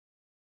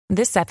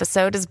This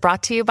episode is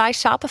brought to you by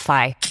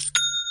Shopify.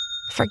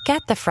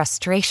 Forget the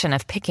frustration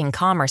of picking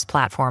commerce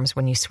platforms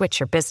when you switch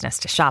your business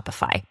to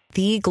Shopify,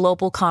 the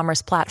global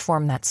commerce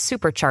platform that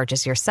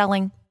supercharges your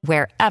selling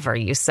wherever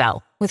you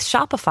sell. With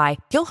Shopify,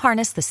 you'll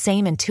harness the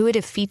same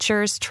intuitive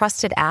features,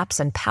 trusted apps,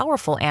 and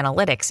powerful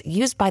analytics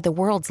used by the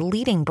world's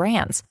leading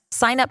brands.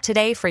 Sign up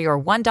today for your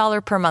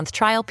 $1 per month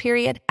trial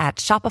period at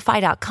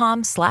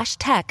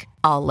shopify.com/tech,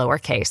 all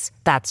lowercase.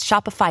 That's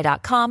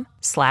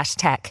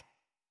shopify.com/tech.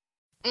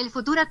 El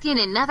futuro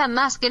tiene nada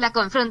más que la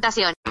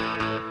confrontación.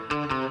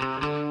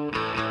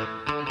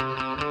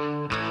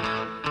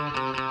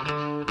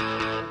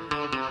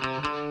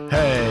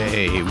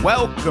 Hey,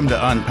 welcome to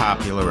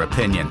Unpopular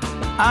Opinion.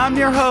 I'm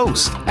your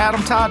host,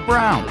 Adam Todd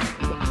Brown.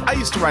 I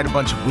used to write a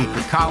bunch of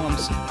weekly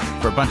columns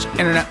for a bunch of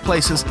internet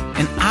places,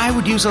 and I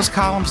would use those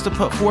columns to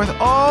put forth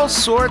all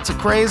sorts of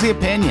crazy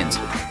opinions.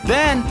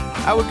 Then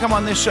I would come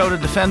on this show to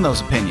defend those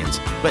opinions.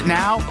 But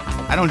now,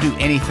 I don't do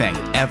anything,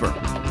 ever.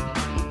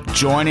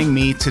 Joining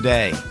me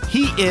today,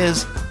 he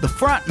is the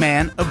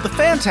frontman of the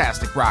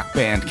fantastic rock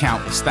band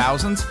Countless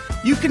Thousands.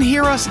 You can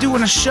hear us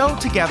doing a show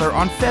together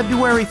on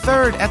February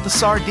 3rd at the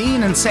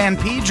Sardine in San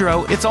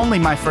Pedro. It's only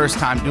my first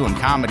time doing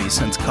comedy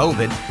since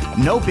COVID.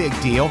 No big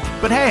deal.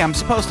 But hey, I'm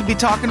supposed to be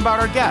talking about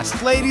our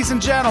guest. Ladies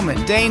and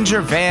gentlemen,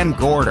 Danger Van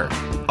Gorder.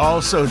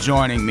 Also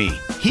joining me,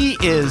 he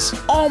is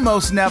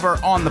almost never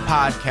on the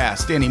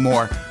podcast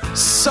anymore.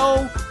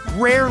 So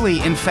rarely,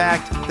 in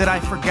fact, that I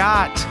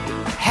forgot.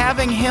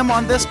 Having him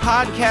on this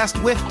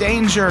podcast with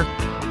Danger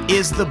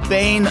is the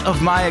bane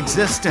of my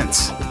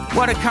existence.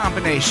 What a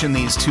combination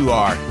these two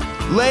are.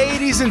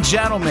 Ladies and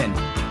gentlemen,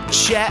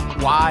 Chet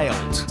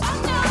Wild.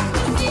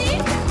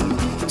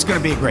 It's going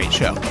to be a great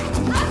show.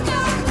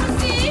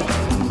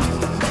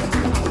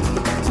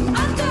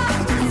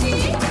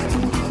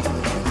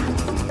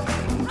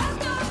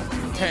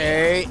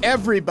 Hey,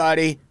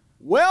 everybody.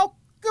 Welcome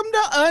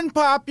to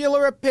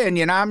Unpopular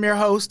Opinion. I'm your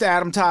host,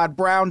 Adam Todd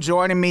Brown.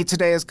 Joining me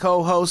today as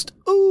co-host,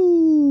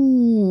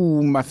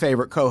 my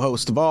favorite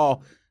co-host of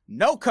all,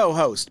 no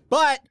co-host,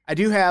 but I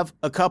do have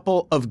a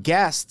couple of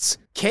guests.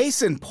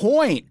 Case in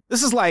point,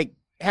 this is like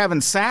having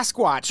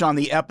Sasquatch on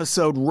the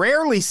episode,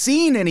 rarely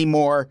seen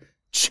anymore.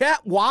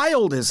 Chet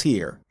Wild is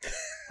here.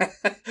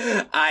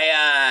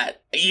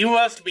 You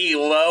must be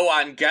low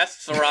on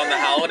guests around the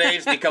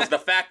holidays because the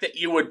fact that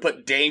you would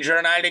put Danger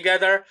and I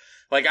together,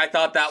 like I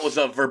thought that was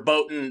a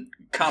verboten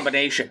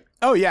combination.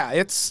 Oh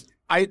yeah,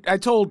 I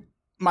told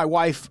my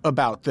wife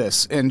about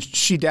this, and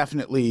she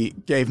definitely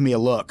gave me a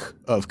look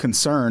of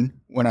concern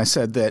when I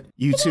said that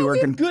you two are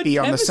going to be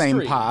on the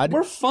same pod.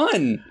 We're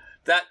fun.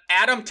 That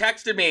Adam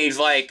texted me, he's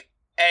like,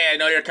 hey, I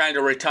know you're kind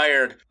of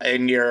retired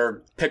in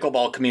your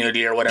pickleball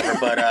community or whatever,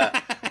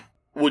 but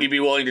would you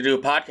be willing to do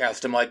a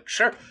podcast? I'm like,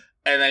 sure.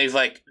 And then he's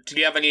like, do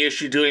you have any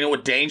issue doing it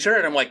with Danger?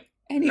 And I'm like,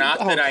 not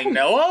that I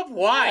know of?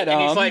 Why?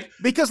 And he's like...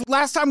 Because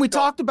last time we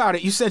talked about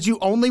it, you said you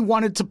only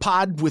wanted to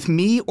pod with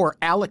me or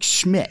Alex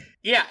Schmidt.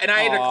 Yeah, and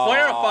I had to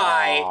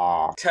clarify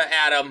to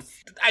Adam,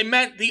 I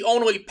meant the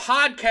only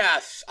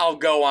podcasts I'll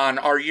go on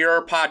are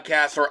your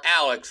podcasts or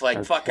Alex,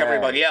 like, fuck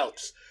everybody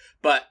else.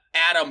 But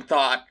Adam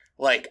thought,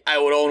 like, I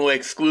would only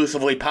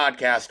exclusively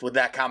podcast with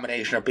that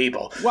combination of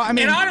people. Well, I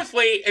mean... And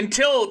honestly,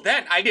 until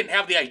then, I didn't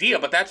have the idea,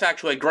 but that's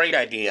actually a great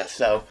idea.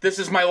 So, this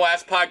is my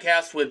last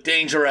podcast with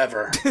Danger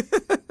ever.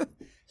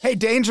 Hey,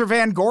 Danger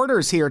Van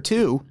Gorder's here,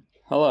 too.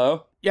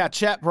 Hello. Yeah,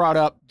 Chet brought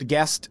up the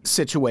guest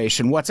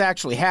situation. What's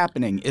actually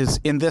happening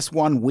is in this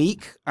 1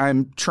 week,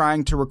 I'm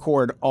trying to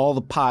record all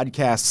the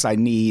podcasts I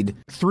need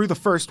through the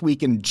first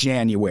week in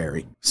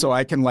January. So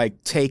I can,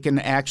 like, take an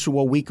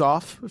actual week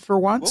off for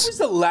once. What was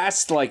the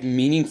last, like,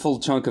 meaningful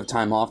chunk of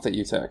time off that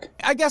you took?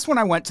 I guess when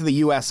I went to the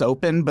U.S.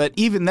 Open, but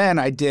even then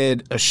I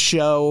did a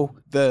show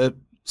the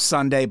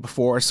Sunday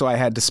before, so I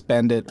had to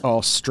spend it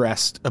all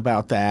stressed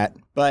about that.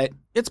 But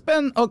it's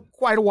been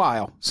quite a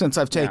while since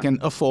I've taken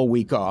a full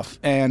week off,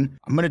 and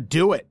I'm going to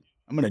do it.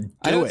 I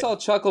know it's all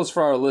chuckles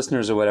for our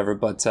listeners or whatever,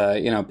 but,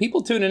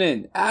 people tuning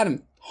in.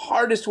 Adam,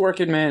 hardest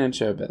working man in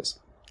showbiz.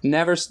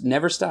 Never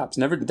stops,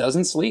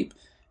 doesn't sleep.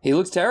 He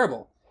looks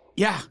terrible.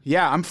 Yeah,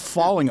 I'm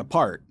falling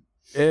apart.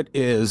 It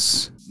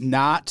is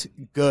not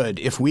good.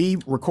 If we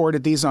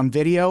recorded these on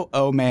video,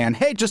 oh man.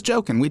 Hey, just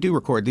joking. We do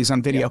record these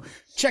on video. Yeah.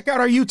 Check out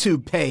our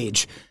YouTube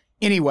page.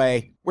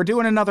 Anyway, we're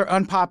doing another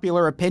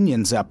Unpopular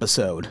Opinions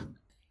episode.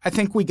 I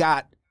think we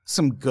got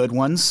some good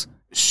ones.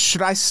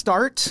 Should I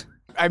start?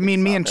 I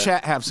mean, me and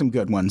Chet have some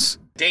good ones.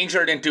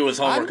 Danger didn't do his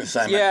homework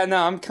assignment. Yeah, no,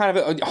 I'm kind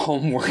of a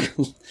homework.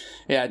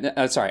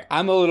 Sorry.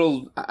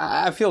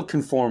 I feel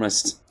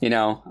conformist, I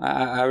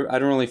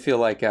don't really feel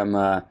like I'm,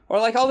 or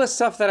like all this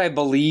stuff that I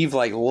believe,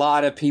 like a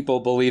lot of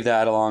people believe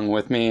that along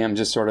with me. I'm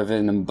just sort of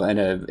in a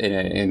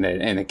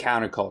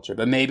counterculture,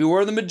 but maybe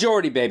we're the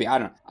majority, baby. I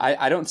don't know.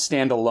 I don't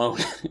stand alone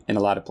in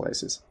a lot of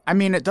places. I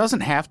mean, it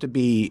doesn't have to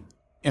be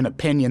an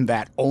opinion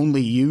that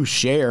only you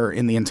share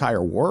in the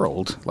entire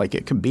world. Like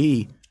it could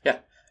be.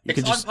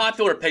 It's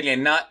unpopular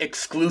opinion, not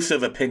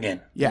exclusive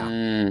opinion.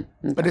 Yeah.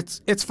 But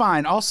it's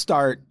fine. I'll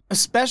start,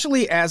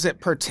 especially as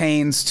it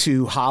pertains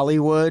to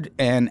Hollywood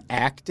and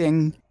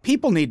acting.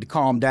 People need to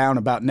calm down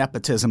about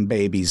nepotism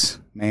babies,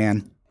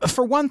 man.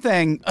 For one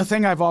thing, a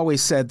thing I've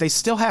always said, they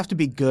still have to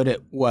be good at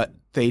what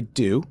they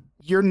do.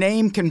 Your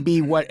name can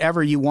be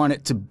whatever you want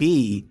it to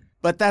be,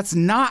 but that's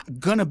not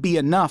going to be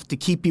enough to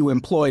keep you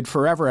employed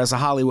forever as a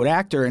Hollywood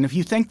actor. And if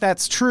you think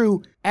that's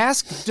true,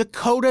 ask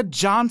Dakota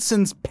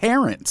Johnson's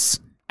parents.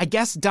 I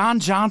guess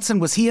Don Johnson,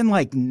 was he in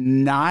like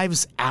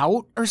Knives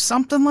Out or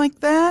something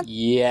like that?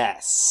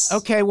 Yes.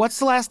 Okay, what's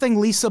the last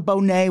thing Lisa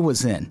Bonet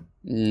was in?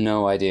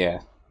 No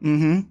idea.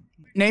 Name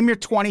your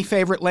 20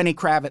 favorite Lenny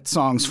Kravitz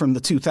songs from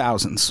the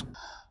 2000s.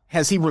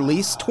 Has he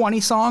released 20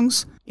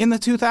 songs in the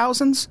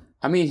 2000s?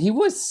 I mean, he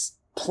was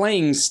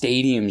playing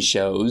stadium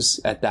shows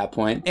at that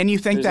point. And you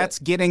think that's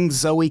getting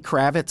Zoe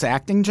Kravitz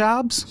acting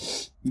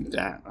jobs?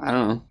 I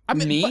don't know. I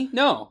mean, me.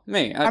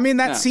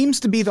 That seems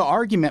to be the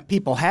argument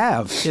people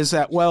have, is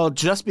that, well,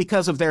 just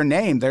because of their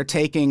name, they're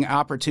taking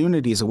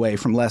opportunities away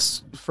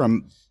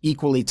from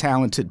equally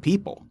talented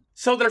people.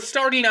 So they're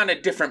starting on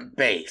a different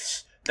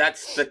base.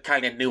 That's the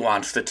kind of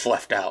nuance that's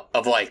left out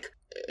of, like,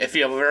 if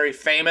you have a very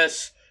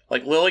famous,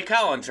 like Lily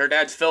Collins, her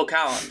dad's Phil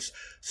Collins.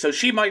 So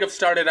she might have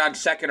started on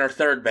second or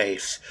third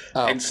base,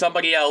 and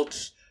somebody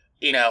else,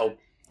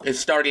 is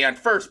starting on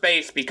first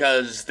base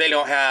because they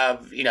don't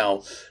have,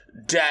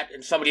 debt,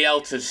 and somebody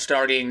else is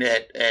starting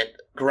at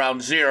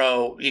ground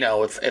zero,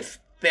 if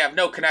they have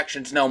no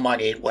connections, no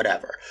money,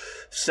 whatever.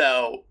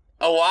 So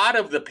a lot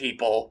of the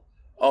people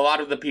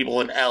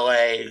in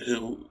LA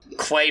who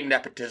claim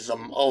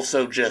nepotism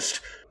also just,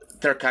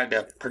 they're kind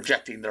of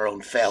projecting their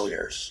own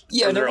failures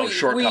or their own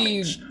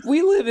shortcomings.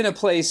 We live in a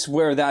place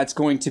where that's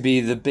going to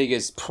be the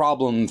biggest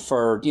problem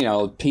for,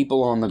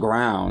 people on the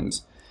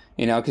ground.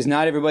 Because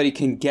not everybody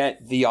can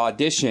get the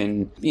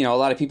audition. A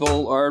lot of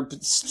people are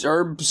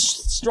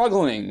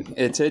struggling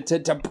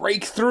to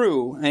break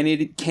through, and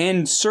it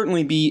can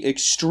certainly be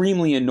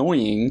extremely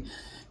annoying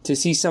to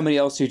see somebody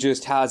else who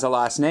just has a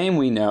last name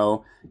we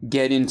know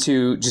get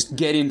into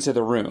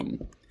the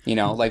room.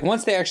 Like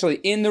once they're actually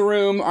in the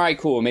room, all right,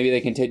 cool, maybe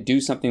they can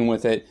do something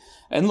with it.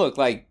 And look,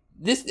 like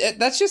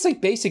that's just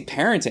like basic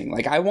parenting.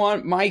 Like I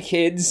want my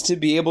kids to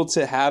be able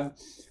to have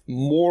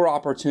more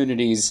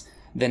opportunities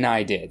than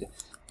I did.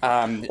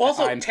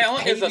 Also,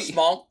 talent is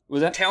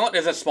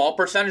a small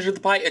percentage of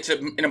the pie. It's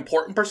an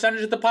important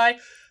percentage of the pie,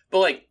 but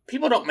like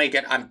people don't make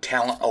it on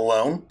talent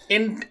alone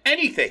in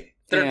anything.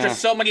 There are just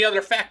so many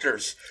other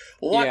factors,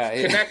 luck,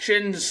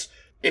 connections.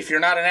 If you're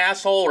not an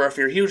asshole or if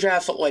you're a huge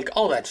asshole, like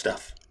all that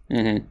stuff.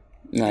 Mm-hmm.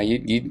 No,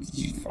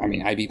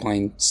 I'd be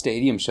playing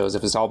stadium shows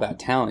if it's all about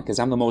talent because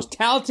I'm the most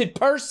talented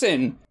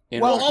person.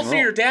 Also,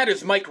 your dad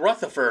is Mike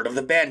Rutherford of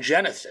the band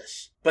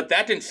Genesis. But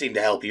that didn't seem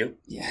to help you.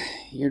 Yeah,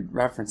 your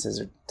references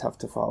are tough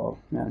to follow,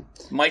 man.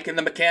 Mike and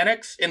the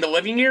Mechanics in the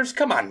Living Years?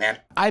 Come on, man.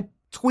 I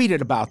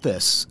tweeted about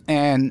this,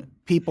 and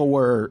people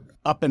were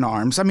up in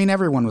arms. I mean,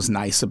 everyone was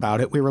nice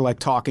about it. We were, like,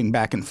 talking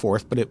back and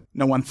forth, but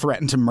no one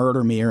threatened to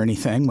murder me or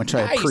anything, which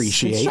I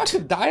appreciate.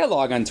 Constructive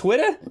dialogue on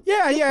Twitter?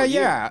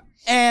 Yeah.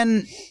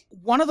 And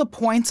one of the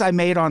points I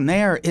made on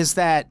there is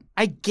that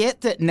I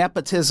get that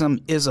nepotism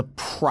is a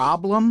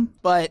problem,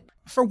 but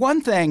for one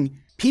thing,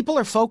 people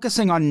are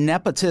focusing on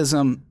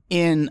nepotism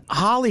in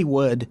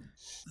Hollywood.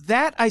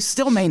 That I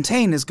still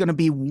maintain is going to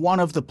be one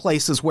of the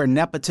places where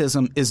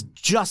nepotism is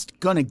just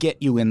going to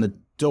get you in the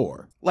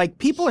door. Like,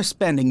 people are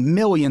spending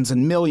millions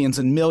and millions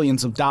and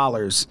millions of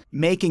dollars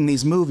making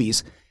these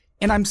movies.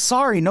 And I'm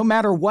sorry, no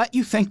matter what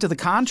you think to the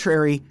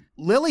contrary,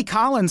 Lily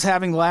Collins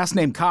having the last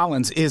name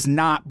Collins is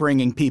not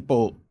bringing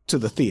people to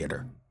the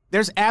theater.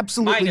 There's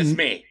absolutely... Minus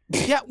me.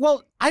 Yeah,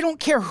 well, I don't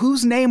care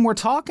whose name we're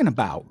talking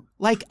about.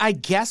 Like, I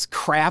guess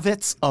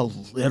Kravitz a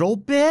little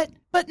bit,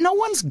 but no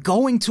one's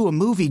going to a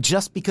movie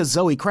just because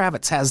Zoe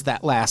Kravitz has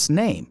that last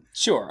name.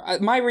 Sure.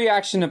 My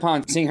reaction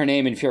upon seeing her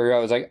name in Fury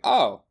Road was like,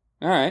 oh,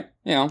 all right,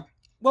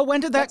 Well, when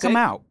did that come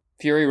out?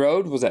 Fury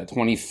Road, was that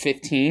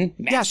 2015?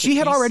 Yeah, she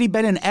had already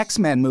been in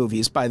X-Men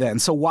movies by then,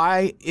 so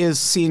why is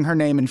seeing her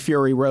name in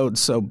Fury Road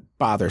so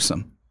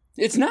bothersome?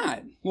 It's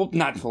not. Well,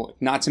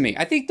 not to me.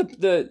 I think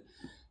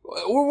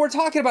we're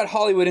talking about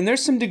Hollywood, and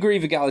there's some degree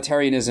of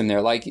egalitarianism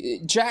there. Like,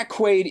 Jack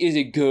Quaid is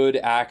a good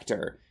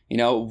actor.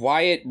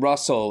 Wyatt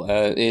Russell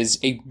is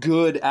a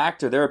good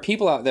actor. There are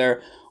people out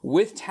there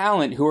with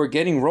talent who are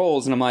getting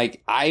roles, and I'm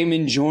like, I'm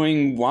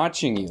enjoying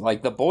watching you.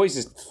 Like, The Boys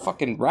is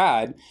fucking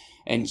rad,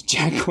 and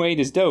Jack Quaid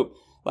is dope.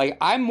 Like,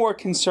 I'm more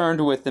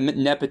concerned with the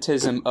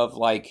nepotism of,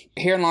 like,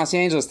 here in Los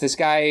Angeles, this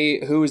guy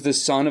who is the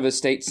son of a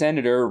state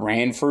senator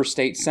ran for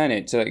state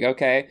senate. So, like,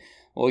 okay,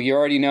 well, you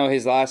already know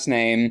his last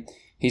name.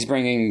 He's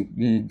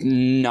bringing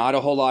not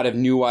a whole lot of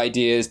new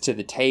ideas to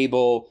the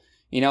table.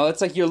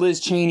 It's like your Liz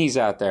Cheney's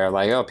out there.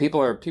 Like, oh,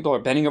 people are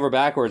bending over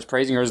backwards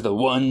praising her as the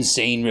one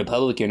sane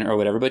Republican or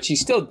whatever. But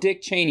she's still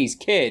Dick Cheney's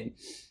kid.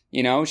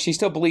 She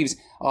still believes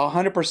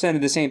 100%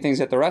 of the same things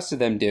that the rest of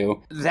them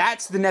do.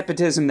 That's the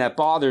nepotism that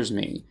bothers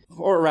me.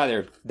 Or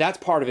rather, that's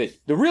part of it.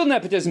 The real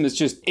nepotism is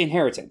just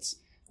inheritance.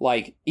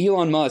 like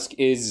Elon Musk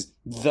is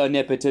the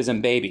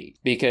nepotism baby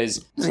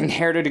because he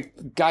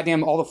inherited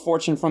goddamn all the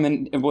fortune from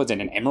an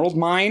emerald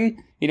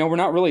mine? You know, we're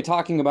not really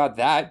talking about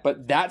that,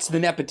 but that's the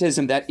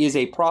nepotism that is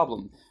a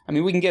problem. I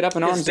mean, we can get up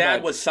in arms about... His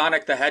dad was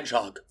Sonic the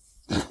Hedgehog.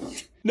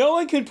 No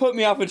one can put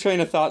me off a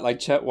train of thought like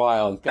Chet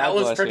Wild. God that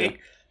was pretty...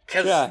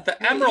 Because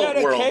the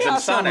Emerald Worlds in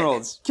Sonic.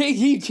 Emeralds.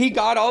 He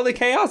got all the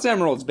Chaos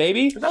Emeralds,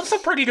 baby. That's a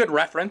pretty good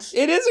reference.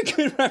 It is a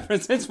good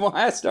reference. That's why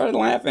I started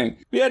laughing.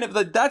 Yeah,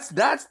 that's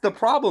the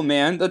problem,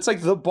 man. That's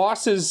like the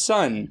boss's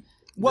son.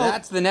 Well,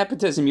 that's the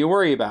nepotism you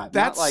worry about.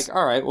 That's not like,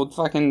 all right, well,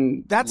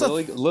 fucking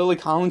Lily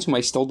Collins, whom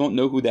I still don't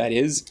know who that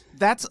is.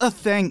 That's a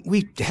thing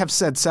we have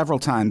said several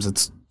times.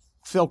 It's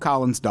Phil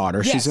Collins'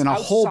 daughter. Yes, she's in a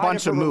whole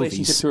bunch of movies.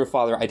 Relationship to her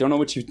father. I don't know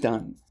what you've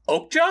done.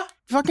 Okja?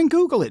 Fucking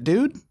Google it,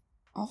 dude.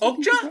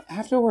 Okja?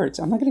 Afterwards.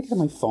 I'm not going to get on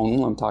my phone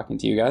while I'm talking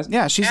to you guys.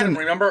 Yeah, she's Adam,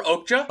 remember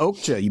Okja?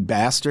 Okja, you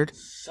bastard.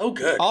 So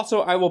good. Also,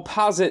 I will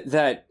posit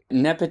that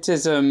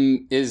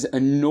nepotism is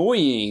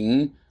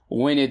annoying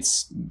when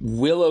it's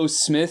Willow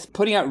Smith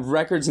putting out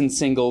records and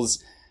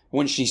singles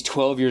when she's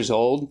 12 years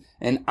old,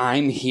 and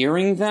I'm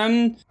hearing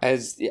them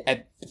as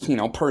a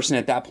person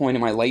at that point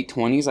in my late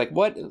 20s. Like,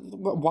 what?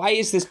 Why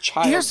is this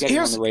child getting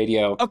on the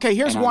radio? Okay,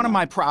 here's one of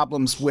my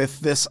problems with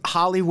this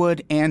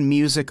Hollywood and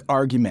music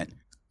argument.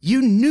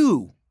 You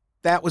knew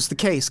that was the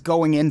case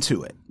going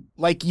into it.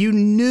 Like, you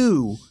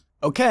knew,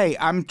 okay,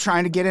 I'm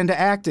trying to get into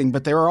acting,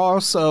 but there are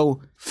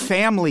also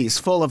families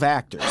full of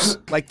actors.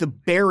 Like the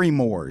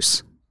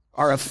Barrymores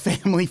are a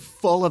family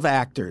full of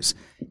actors.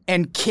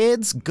 And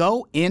kids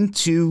go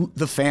into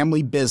the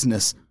family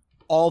business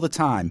all the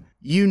time.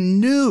 You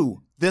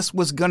knew this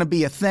was going to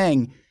be a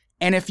thing.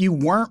 And if you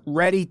weren't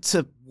ready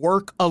to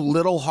work a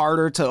little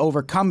harder to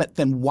overcome it,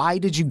 then why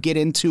did you get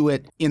into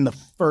it in the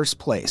first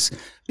place?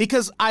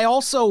 Because I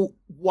also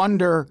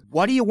wonder,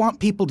 what do you want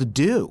people to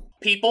do?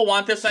 People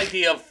want this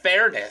idea of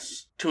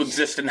fairness to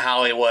exist in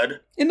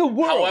Hollywood. In the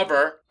world.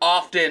 However,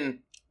 often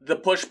the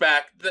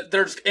pushback,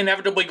 there's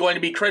inevitably going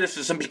to be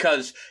criticism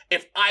because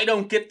if I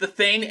don't get the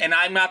thing and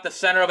I'm not the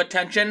center of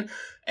attention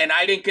and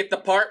I didn't get the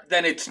part,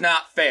 then it's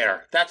not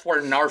fair. That's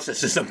where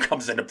narcissism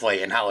comes into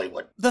play in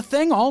Hollywood. The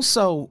thing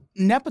also,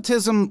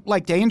 nepotism,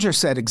 like Danger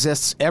said,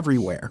 exists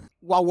everywhere.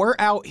 While we're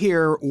out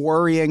here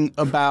worrying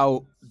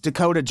about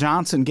Dakota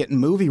Johnson getting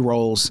movie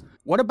roles,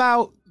 what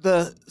about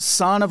the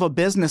son of a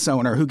business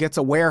owner who gets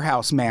a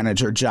warehouse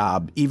manager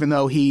job, even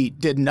though he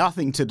did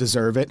nothing to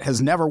deserve it,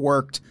 has never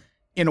worked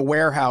in a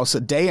warehouse a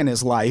day in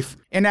his life,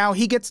 and now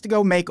he gets to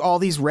go make all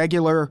these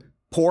regular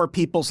poor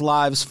people's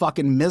lives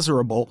fucking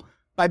miserable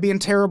by being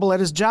terrible at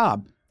his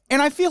job.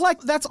 And I feel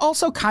like that's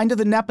also kind of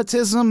the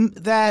nepotism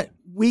that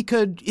we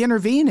could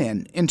intervene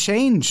in and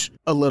change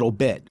a little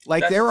bit.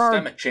 Like that's there are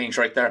systemic change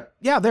right there.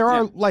 Yeah, there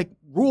are like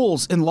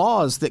rules and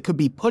laws that could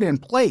be put in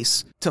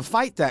place to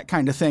fight that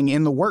kind of thing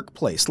in the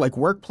workplace. Like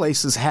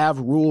workplaces have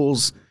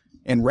rules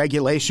and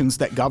regulations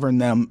that govern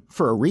them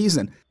for a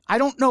reason. I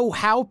don't know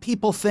how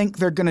people think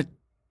they're going to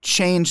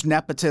change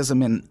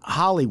nepotism in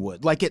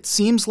Hollywood. Like, it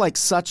seems like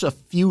such a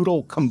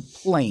futile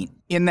complaint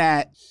in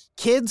that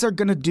kids are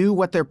going to do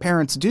what their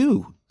parents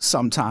do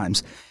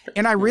sometimes.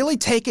 And I really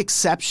take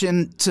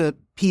exception to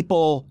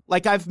people,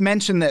 like I've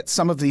mentioned that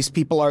some of these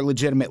people are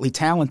legitimately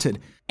talented,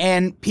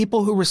 and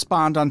people who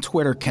respond on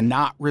Twitter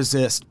cannot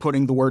resist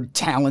putting the word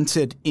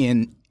talented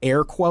in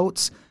air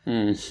quotes.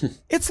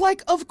 It's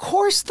like, of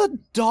course the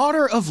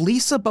daughter of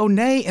Lisa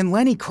Bonet and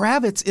Lenny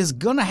Kravitz is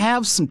going to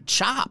have some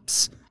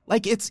chops.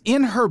 Like, it's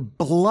in her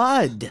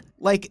blood.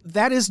 Like,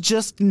 that is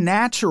just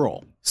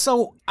natural.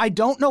 So I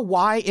don't know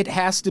why it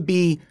has to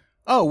be,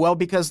 oh, well,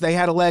 because they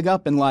had a leg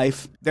up in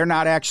life, they're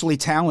not actually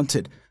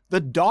talented.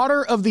 The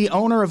daughter of the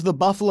owner of the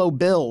Buffalo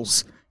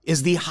Bills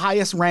is the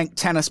highest ranked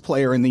tennis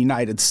player in the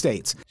United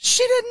States.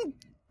 She didn't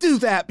do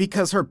that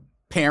because her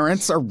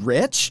parents are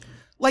rich.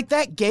 Like,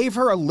 that gave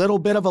her a little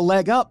bit of a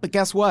leg up, but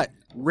guess what?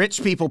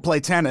 Rich people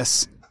play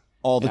tennis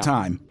all the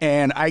time.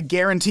 And I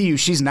guarantee you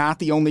she's not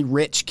the only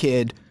rich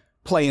kid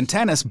playing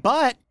tennis,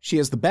 but she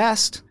is the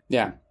best.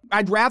 Yeah.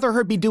 I'd rather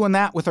her be doing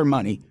that with her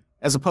money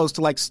as opposed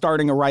to like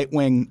starting a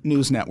right-wing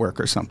news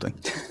network or something.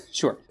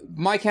 Sure.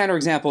 My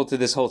counterexample to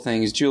this whole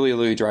thing is Julia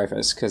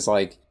Louis-Dreyfus, because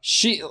like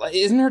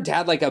isn't her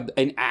dad like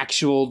an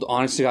actual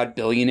honest to God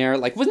billionaire?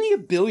 Like, wasn't he a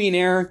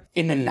billionaire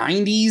in the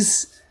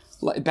 90s?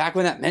 Like, back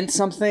when that meant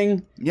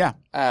something? Yeah.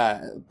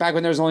 Back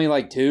when there was only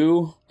like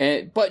two.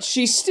 But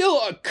she's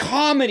still a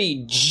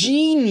comedy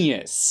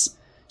genius.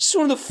 She's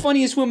one of the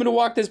funniest women to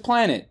walk this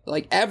planet,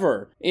 like,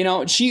 ever. You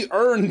know, she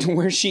earned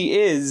where she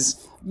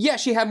is. Yeah,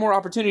 she had more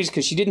opportunities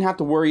because she didn't have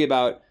to worry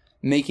about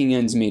making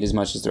ends meet as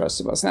much as the rest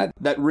of us. And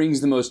that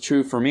rings the most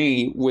true for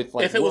me with,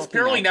 like, if it was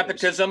purely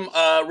nepotism,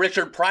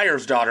 Richard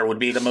Pryor's daughter would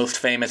be the most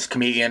famous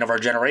comedian of our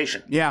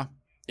generation. Yeah.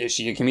 Is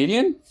she a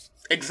comedian?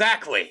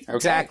 Exactly. Okay.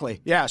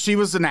 Exactly. Yeah, she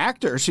was an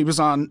actor. She was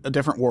on A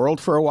Different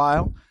World for a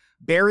while.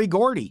 Berry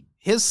Gordy,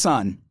 his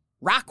son,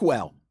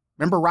 Rockwell.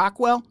 Remember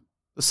Rockwell?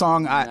 The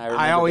song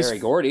I always Berry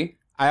Gordy.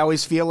 I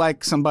always feel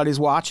like somebody's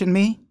watching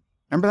me.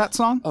 Remember that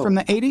song from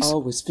the 80s?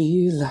 Always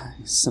feel like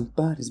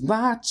somebody's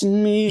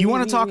watching me. You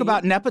want to talk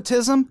about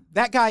nepotism?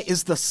 That guy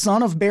is the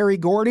son of Berry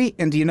Gordy,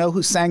 and do you know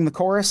who sang the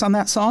chorus on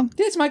that song?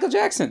 It's Michael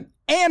Jackson.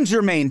 And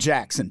Jermaine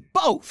Jackson.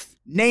 Both.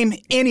 Name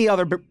any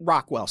other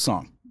Rockwell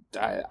song.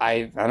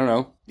 I don't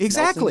know.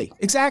 Exactly.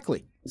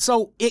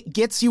 So it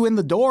gets you in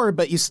the door,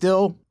 but you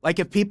still, like,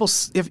 if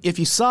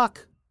you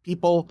suck,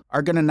 people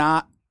are going to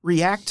not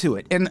react to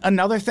it. And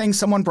another thing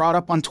someone brought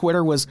up on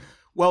Twitter was,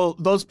 well,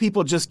 those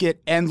people just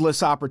get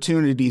endless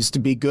opportunities to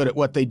be good at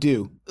what they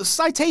do.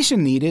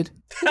 Citation needed.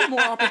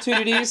 More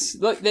opportunities.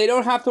 Look, they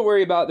don't have to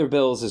worry about their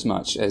bills as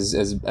much as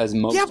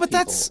most. Yeah, but people.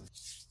 That's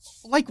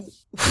like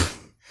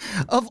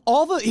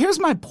here's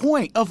my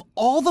point. Of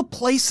all the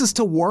places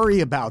to worry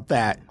about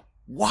that,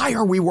 why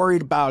are we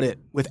worried about it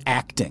with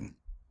acting?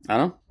 I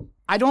don't know.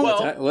 I don't.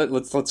 Well,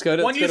 let's go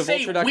to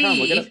vulture.com.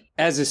 Look it up.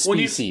 As a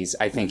species,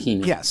 I think he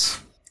means.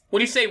 Yes.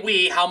 When you say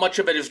we, how much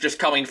of it is just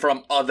coming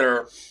from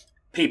other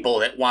people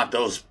that want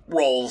those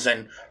roles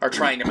and are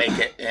trying to make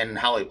it in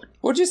Hollywood?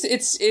 Well, just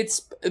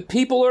it's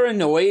people are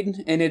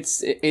annoyed, and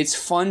it's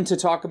fun to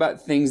talk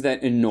about things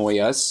that annoy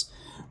us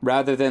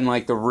rather than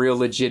like the real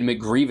legitimate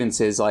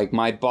grievances. Like,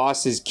 my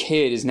boss's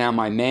kid is now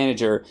my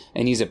manager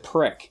and he's a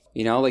prick.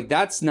 You know, like,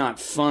 that's not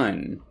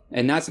fun,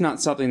 and that's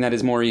not something that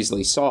is more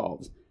easily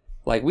solved.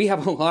 Like, we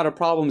have a lot of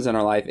problems in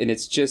our life, and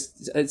it's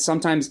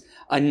sometimes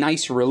a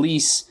nice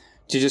release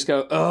to just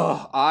go,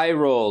 ugh, eye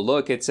roll.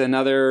 Look, it's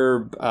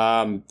another,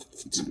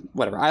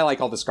 whatever. I like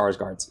all the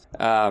Skarsgårds.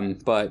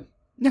 But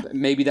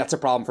maybe that's a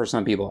problem for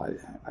some people.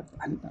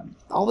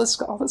 All the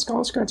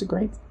Skarsgårds are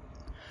great.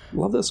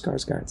 Love those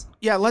Skarsgårds.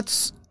 Yeah,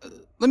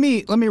 let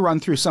me run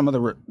through some of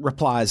the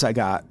replies I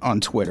got on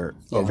Twitter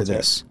over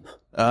this.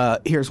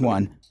 Here's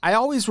one. I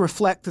always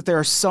reflect that there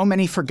are so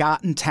many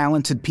forgotten,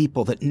 talented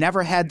people that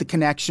never had the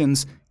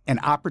connections and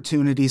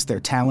opportunities their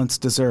talents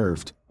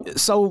deserved.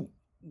 So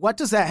what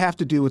does that have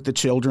to do with the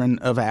children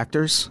of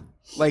actors?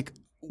 Like,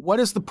 what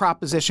is the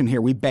proposition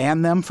here? We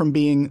ban them from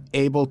being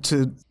able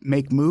to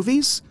make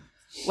movies?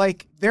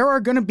 Like, there are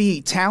going to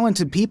be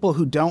talented people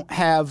who don't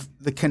have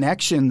the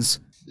connections,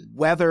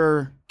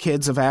 whether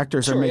kids of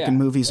actors are making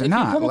movies or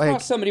not. If you come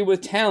across somebody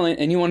with talent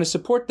and you want to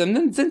support them,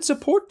 then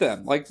support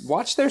them. Like,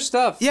 watch their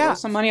stuff. Throw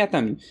some money at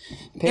them.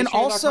 And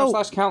also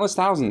 /countless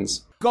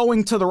thousands.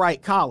 Going to the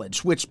right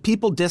college, which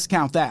people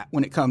discount that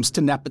when it comes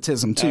to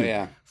nepotism too. Oh,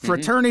 yeah.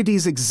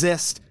 Fraternities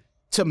exist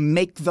to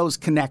make those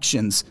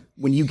connections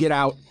when you get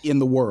out in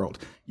the world.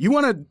 You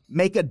want to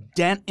make a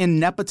dent in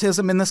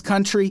nepotism in this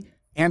country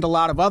and a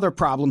lot of other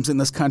problems in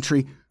this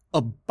country,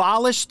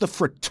 abolish the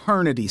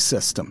fraternity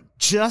system.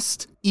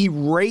 Just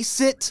erase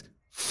it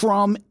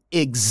from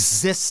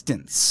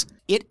existence.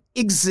 It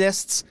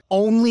exists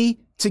only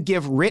to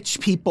give rich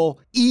people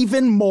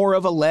even more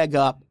of a leg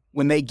up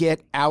when they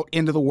get out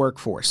into the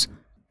workforce.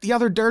 The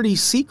other dirty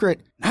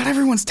secret, not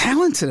everyone's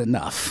talented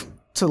enough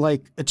to,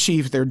 like,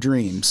 achieve their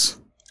dreams.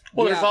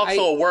 Well, there's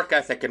also a work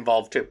ethic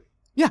involved, too.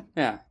 Yeah.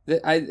 Yeah.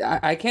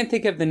 I can't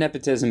think of the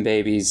nepotism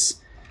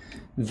babies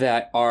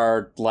that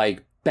are,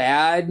 like,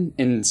 bad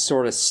and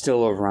sort of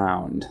still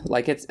around.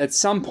 Like, it's at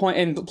some point,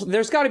 and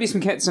there's got to be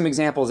some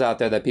examples out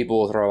there that people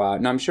will throw out,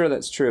 and I'm sure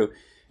that's true.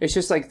 It's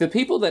just like the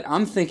people that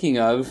I'm thinking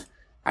of,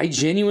 I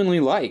genuinely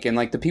like, and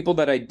like the people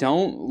that I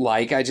don't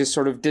like, I just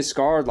sort of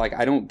discard. Like,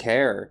 I don't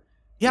care.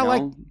 Yeah,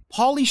 like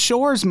Pauly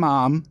Shore's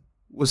mom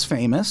was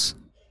famous.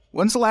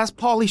 When's the last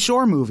Pauly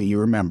Shore movie you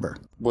remember?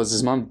 Was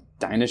his mom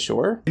Dinah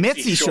Shore?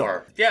 Mitzi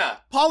Shore. Yeah.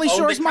 Pauly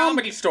Shore's the mom.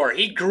 Comedy Store.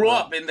 He grew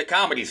up in the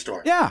Comedy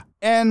Store. Yeah.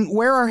 And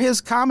where are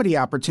his comedy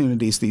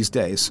opportunities these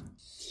days?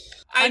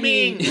 I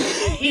mean,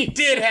 he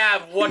did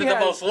have one of the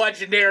most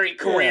legendary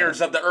careers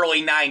of the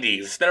early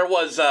 90s. There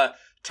was a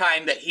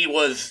time that he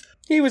was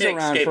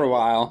around for a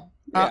while.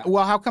 Yeah.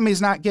 Well, how come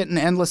he's not getting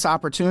endless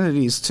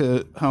opportunities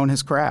to hone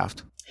his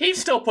craft? He's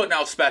still putting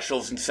out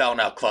specials and selling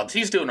out clubs.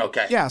 He's doing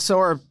okay. Yeah, so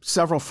are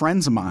several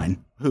friends of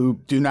mine who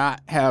do not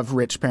have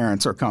rich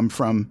parents or come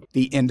from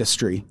the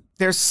industry.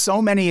 There's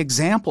so many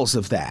examples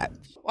of that.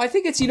 I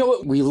think it's,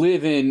 we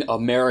live in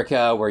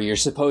America where you're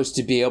supposed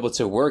to be able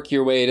to work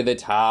your way to the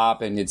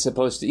top, and it's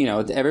supposed to,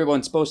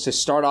 everyone's supposed to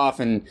start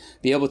off and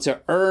be able to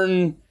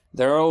earn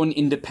their own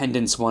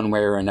independence one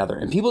way or another.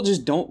 And people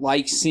just don't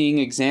like seeing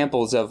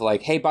examples of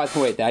like, hey, by the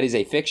way, that is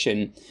a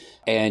fiction,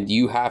 and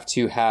you have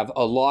to have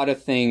a lot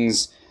of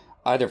things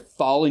either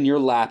fall in your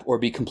lap or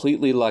be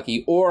completely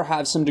lucky or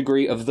have some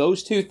degree of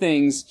those two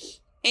things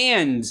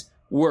and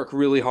work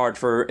really hard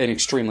for an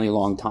extremely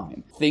long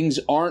time. Things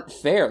aren't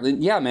fair.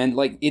 Yeah, man,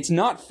 like, it's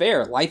not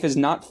fair. Life is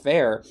not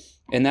fair,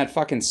 and that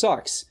fucking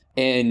sucks.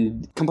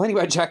 And complaining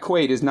about Jack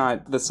Quaid is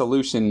not the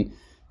solution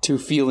to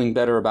feeling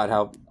better about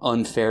how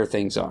unfair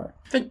things are.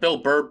 I think Bill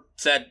Burr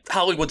said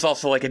Hollywood's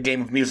also like a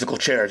game of musical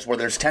chairs where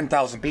there's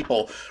 10,000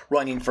 people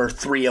running for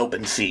 3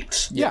 open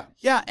seats. Yeah,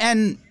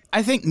 and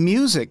I think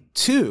music,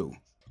 too.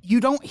 You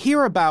don't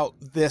hear about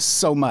this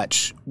so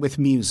much with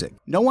music.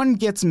 No one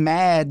gets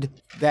mad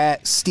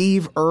that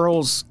Steve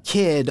Earle's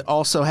kid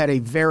also had a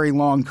very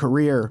long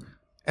career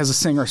as a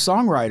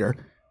singer-songwriter,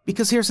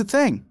 because here's the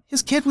thing.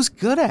 His kid was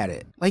good at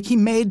it. Like, he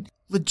made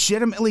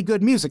legitimately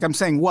good music. I'm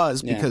saying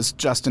was because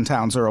Justin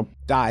Townes Earle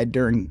died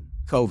during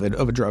COVID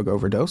of a drug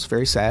overdose.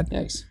 Very sad.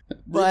 Yikes.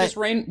 Rufus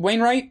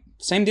Wainwright,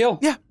 same deal.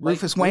 Yeah,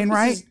 Rufus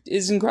Wainwright. Rufus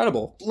is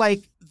incredible.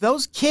 Like,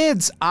 those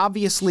kids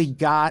obviously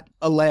got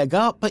a leg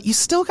up, but you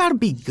still got to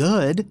be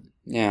good.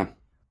 Yeah.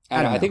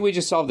 I think we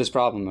just solved this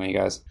problem, though, you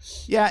guys.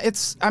 Yeah,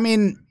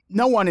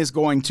 no one is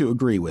going to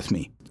agree with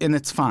me, and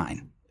it's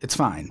fine. It's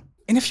fine.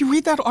 And if you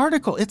read that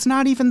article, it's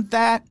not even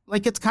that,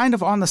 like, it's kind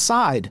of on the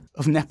side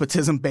of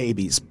nepotism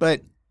babies,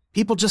 but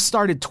people just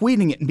started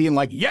tweeting it and being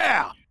like,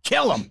 yeah,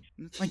 kill them.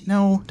 It's like,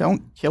 no,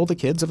 don't kill the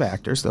kids of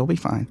actors. They'll be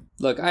fine.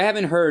 Look, I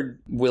haven't heard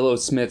Willow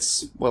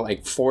Smith's,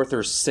 4th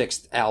or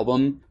 6th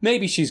album.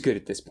 Maybe she's good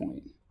at this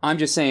point. I'm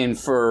just saying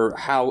for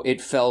how it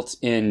felt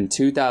in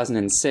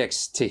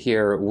 2006 to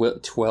hear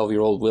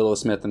 12-year-old Willow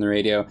Smith on the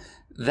radio,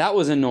 that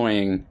was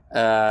annoying,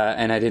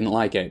 and I didn't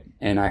like it.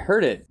 And I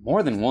heard it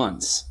more than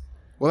once.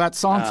 Well, that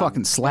song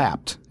fucking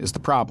slapped is the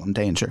problem,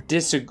 Danger.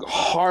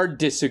 Hard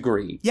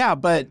disagree. Yeah,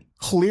 but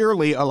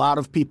clearly a lot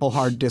of people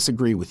hard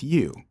disagree with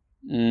you.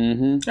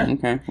 Mm-hmm.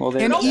 Okay. Well,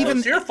 and even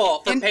it's your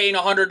fault for paying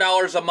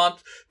 $100 a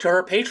month to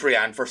her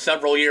Patreon for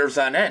several years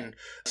on end,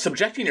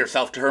 subjecting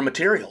yourself to her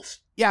materials.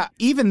 Yeah,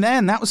 even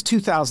then, that was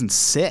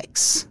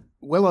 2006.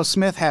 Willow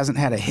Smith hasn't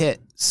had a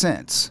hit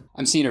since.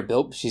 I'm seeing her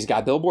she's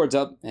got billboards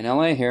up in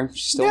LA here.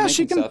 She's still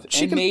making stuff.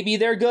 And maybe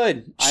they're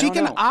good. She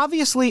can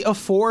obviously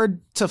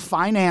afford to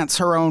finance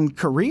her own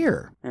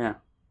career. Yeah.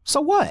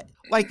 So what?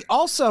 Like,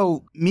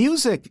 also,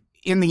 music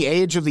in the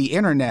age of the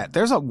internet,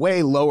 there's a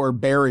way lower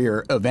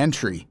barrier of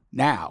entry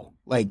now.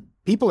 Like,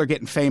 people are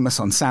getting famous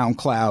on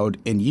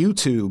SoundCloud and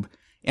YouTube,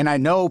 and I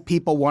know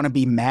people want to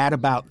be mad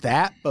about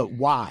that, but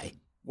why?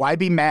 Why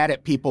be mad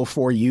at people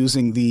for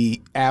using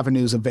the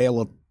avenues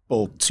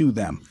available to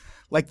them?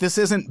 Like, this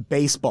isn't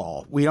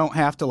baseball. We don't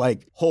have to,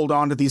 like, hold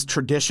on to these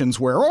traditions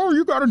where,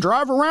 you got to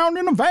drive around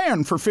in a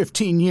van for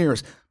 15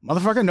 years.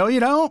 Motherfucker, no,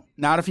 you don't.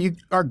 Not if you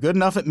are good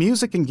enough at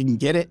music and can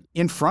get it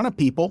in front of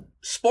people.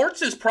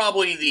 Sports is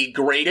probably the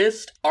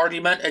greatest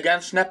argument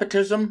against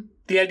nepotism.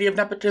 The idea of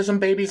nepotism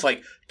babies,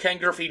 like Ken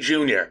Griffey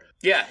Jr.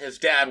 Yeah, his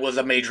dad was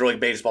a Major League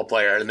Baseball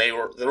player, and they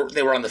were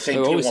on the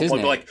same team at one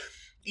point. But, like,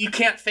 you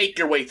can't fake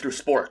your way through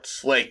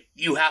sports. Like,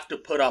 you have to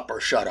put up or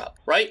shut up,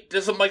 right?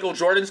 Doesn't Michael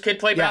Jordan's kid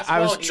play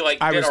basketball? And he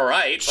did all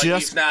right, but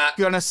he's not.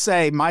 Gonna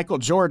say Michael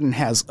Jordan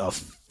has a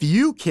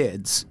few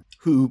kids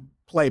who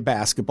play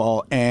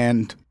basketball,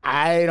 and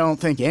I don't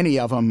think any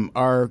of them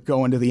are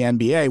going to the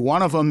NBA.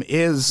 One of them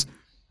is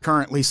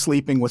currently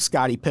sleeping with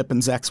Scottie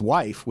Pippen's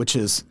ex-wife, which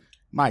is,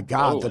 my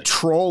God, the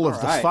troll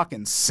of the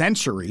fucking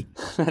century.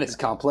 That is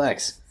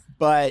complex.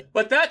 But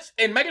that's,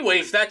 in many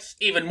ways, that's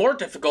even more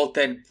difficult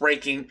than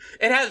breaking.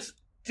 It has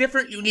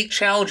different unique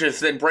challenges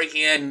than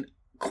breaking in,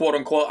 quote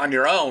unquote, on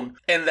your own,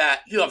 in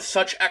that you have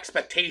such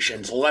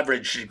expectations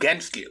leveraged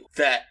against you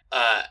that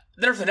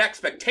there's an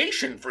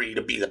expectation for you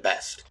to be the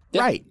best.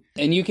 Yeah. Right.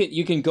 And you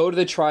can go to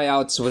the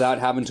tryouts without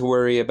having to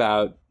worry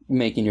about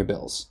making your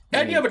bills.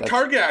 And you have a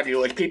target on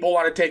you, like people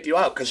want to take you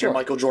out because you're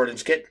Michael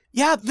Jordan's kid.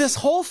 Yeah, this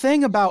whole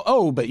thing about,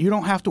 but you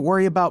don't have to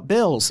worry about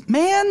bills.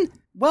 Man,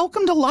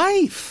 welcome to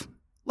life.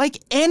 Like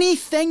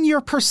anything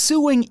you're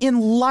pursuing in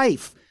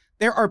life,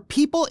 there are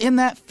people in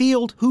that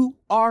field who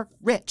are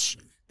rich.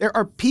 There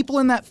are people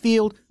in that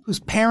field whose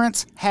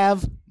parents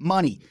have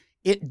money.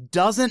 It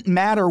doesn't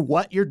matter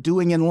what you're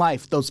doing in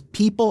life. Those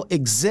people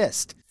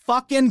exist.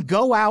 Fucking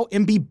go out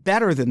and be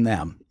better than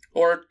them.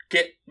 Or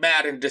get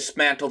mad and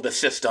dismantle the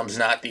systems,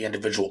 not the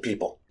individual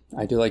people.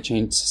 I do like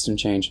system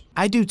change.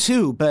 I do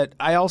too, but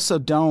I also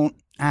don't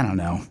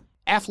know.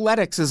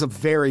 Athletics is a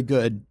very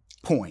good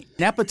point.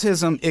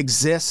 Nepotism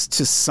exists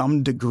to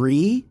some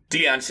degree.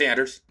 Deion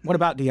Sanders. What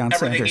about Deion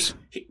Sanders?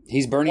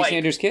 He's Bernie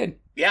Sanders' kid.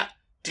 Yeah.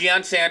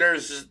 Deion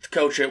Sanders is the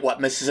coach at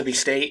Mississippi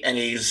State, and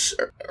he's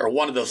or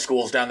one of those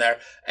schools down there,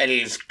 and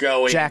he's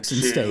going Jackson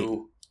State.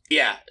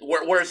 Yeah.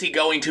 Where is he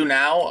going to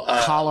now?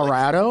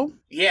 Colorado?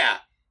 Yeah.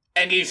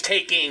 And he's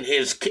taking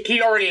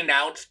he already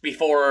announced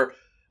before,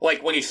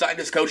 like, when he signed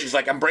his coach, he's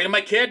like, I'm bringing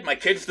my kid. My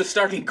kid's the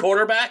starting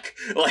quarterback.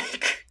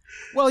 Like,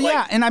 well,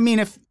 yeah, and I mean,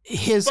 if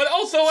his but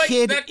also, like,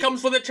 kid, that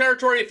comes with the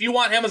territory. If you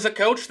want him as a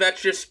coach, that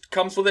just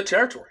comes with the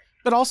territory.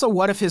 But also,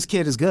 what if his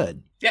kid is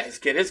good? Yeah, his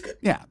kid is good.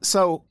 Yeah,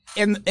 so,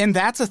 and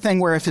that's a thing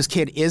where if his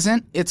kid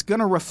isn't, it's going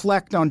to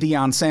reflect on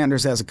Deion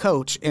Sanders as a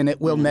coach, and it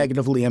will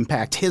negatively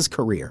impact his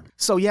career.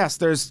 So, yes,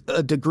 there's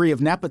a degree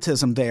of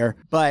nepotism there,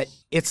 but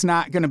it's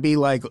not going to be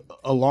like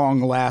a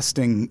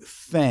long-lasting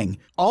thing.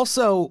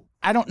 Also,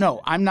 I don't know.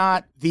 I'm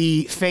not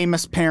the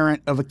famous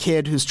parent of a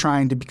kid who's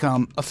trying to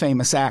become a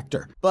famous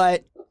actor.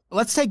 But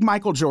let's take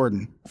Michael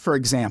Jordan, for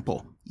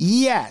example.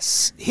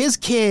 Yes, his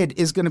kid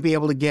is going to be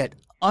able to get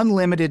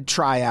unlimited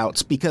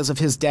tryouts because of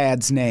his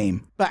dad's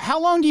name. But how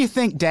long do you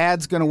think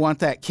dad's going to want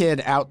that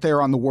kid out there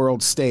on the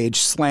world stage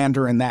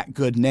slandering that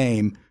good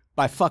name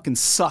by fucking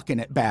sucking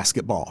at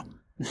basketball?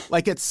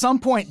 Like, at some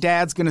point,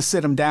 dad's going to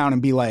sit him down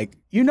and be like,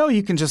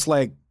 you can just,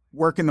 like,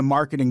 work in the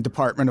marketing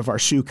department of our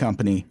shoe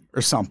company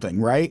or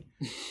something, right?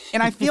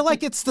 And I feel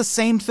like it's the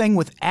same thing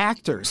with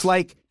actors.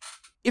 Like,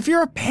 if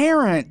you're a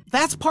parent,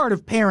 that's part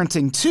of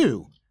parenting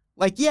too.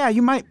 Like, yeah,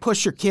 you might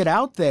push your kid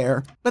out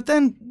there, but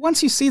then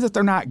once you see that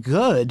they're not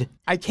good,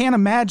 I can't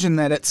imagine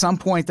that at some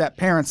point that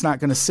parent's not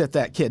going to sit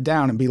that kid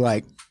down and be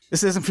like,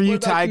 this isn't for you,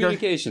 Tiger.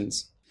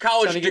 Communications.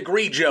 College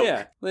degree joke.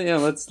 Yeah,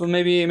 let's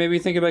maybe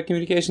think about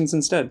communications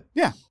instead.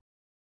 Yeah.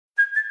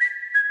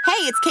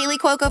 Hey, it's Kaylee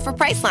Cuoco for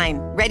Priceline.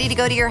 Ready to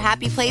go to your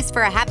happy place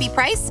for a happy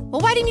price?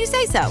 Well, why didn't you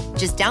say so?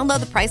 Just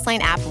download the Priceline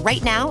app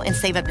right now and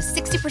save up to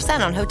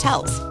 60% on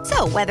hotels.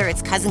 So whether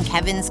it's Cousin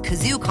Kevin's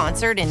Kazoo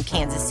Concert in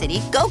Kansas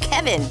City, go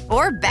Kevin,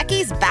 or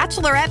Becky's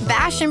Bachelorette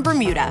Bash in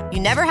Bermuda,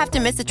 you never have to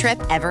miss a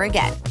trip ever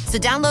again. So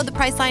download the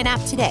Priceline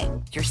app today.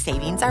 Your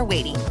savings are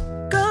waiting.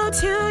 Go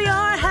to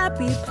your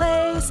happy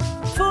place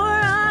for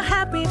a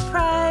happy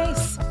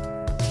price.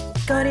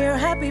 Go to your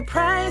happy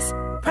price,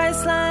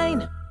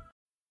 Priceline.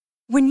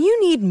 When you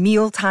need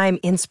mealtime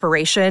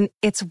inspiration,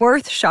 it's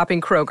worth shopping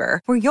Kroger,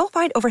 where you'll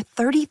find over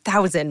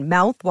 30,000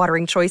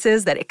 mouth-watering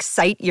choices that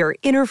excite your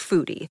inner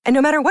foodie. And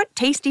no matter what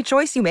tasty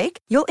choice you make,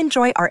 you'll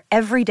enjoy our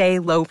everyday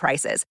low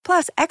prices,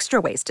 plus extra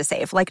ways to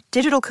save, like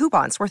digital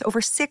coupons worth over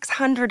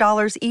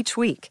 $600 each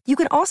week. You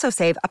can also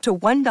save up to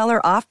 $1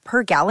 off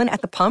per gallon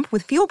at the pump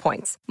with fuel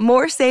points.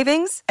 More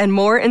savings and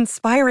more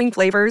inspiring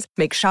flavors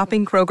make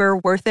shopping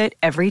Kroger worth it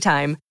every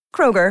time.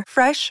 Kroger,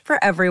 fresh for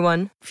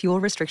everyone. Fuel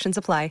restrictions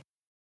apply.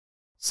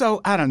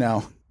 So, I don't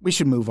know. We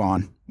should move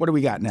on. What do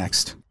we got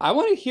next? I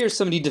want to hear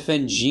somebody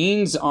defend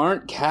jeans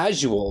aren't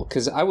casual,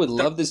 because I would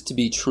love this to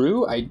be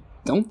true. I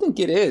don't think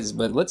it is,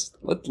 but let's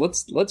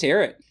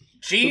hear it.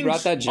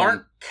 Jeans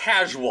aren't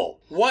casual.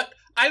 What?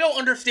 I don't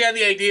understand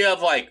the idea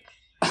of like,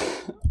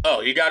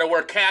 oh, you gotta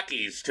wear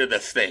khakis to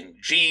this thing.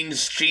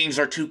 Jeans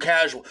are too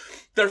casual.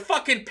 They're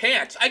fucking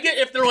pants. I get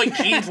if they're like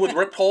jeans with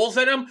ripped holes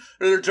in them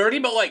or they're dirty,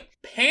 but like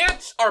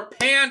pants are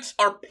pants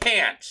are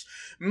pants.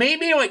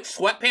 Maybe like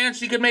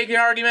sweatpants you could make an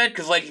argument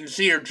because like you can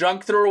see your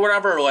junk through or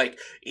whatever, or like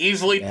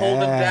easily pull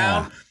them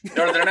down,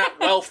 or they're not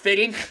well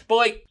fitting. But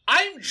like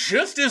I'm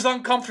just as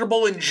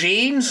uncomfortable in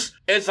jeans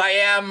as I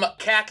am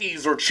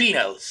khakis or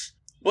chinos.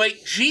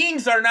 Like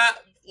jeans are not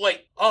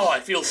like, oh, I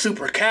feel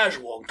super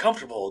casual and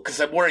comfortable because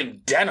I'm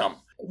wearing denim.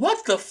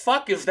 What the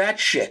fuck is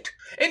that shit?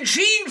 And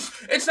jeans,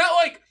 it's not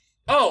like,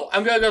 oh,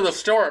 I'm gonna go to the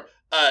store.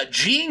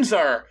 Jeans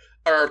or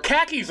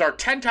khakis are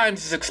 10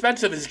 times as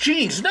expensive as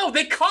jeans. No,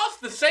 they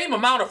cost the same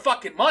amount of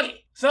fucking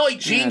money. It's not like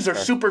jeans are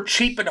super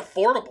cheap and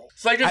affordable.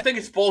 So I just think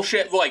it's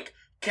bullshit, like,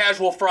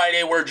 casual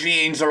Friday wear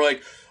jeans, or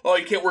like, oh,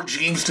 you can't wear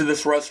jeans to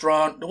this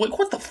restaurant. Like,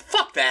 what the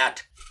fuck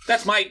that?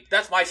 That's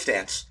my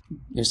stance.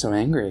 You're so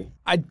angry.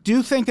 I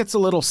do think it's a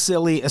little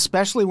silly,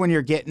 especially when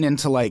you're getting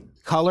into, like,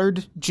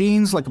 colored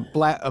jeans, like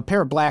a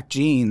pair of black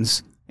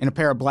jeans and a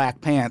pair of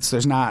black pants.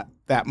 There's not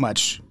that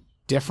much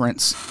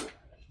difference.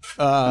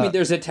 I mean,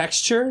 there's a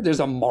texture, there's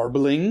a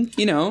marbling,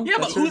 you know. Yeah,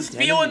 but who's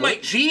feeling my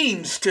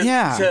jeans to...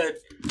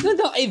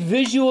 No, a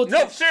visual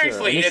texture. No,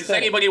 seriously, does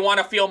anybody want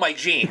to feel my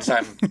jeans?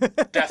 I'm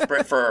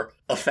desperate for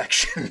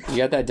affection. You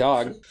got that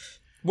dog.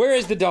 Where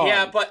is the dog?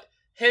 Yeah, but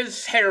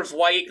his hair's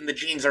white and the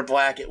jeans are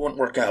black. It wouldn't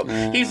work out.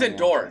 He's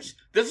indoors.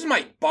 This is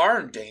my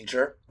barn,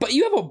 Danger. But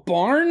you have a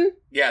barn?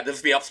 Yeah, this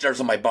is the upstairs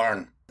of my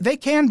barn. They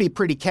can be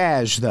pretty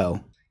cash,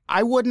 though.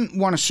 I wouldn't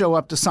want to show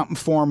up to something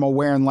formal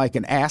wearing, like,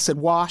 an acid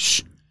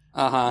wash.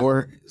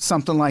 Or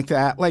something like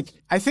that. Like,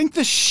 I think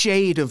the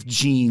shade of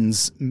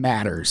jeans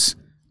matters.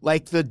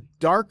 Like, the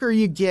darker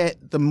you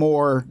get, the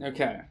more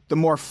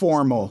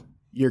formal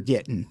you're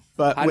getting.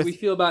 But how do we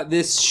feel about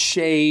this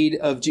shade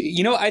of jeans?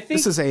 You know, I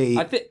think... This is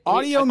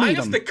audio medium.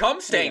 Minus the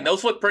cum stain.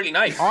 Those look pretty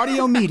nice.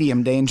 Audio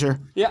medium, Danger.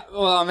 Yeah,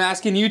 well, I'm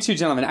asking you two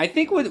gentlemen. I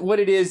think what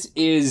it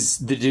is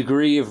the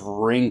degree of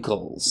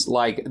wrinkles.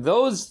 Like,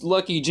 those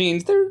Lucky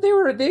jeans,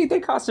 they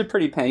cost a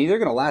pretty penny. They're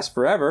going to last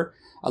forever.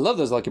 I love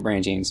those Lucky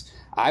Brand jeans.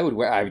 I would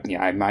wear.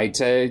 I might.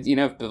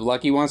 If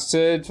Lucky wants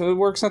to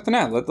work something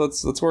out,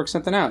 let's work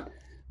something out.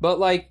 But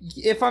like,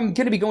 if I'm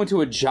going to be going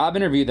to a job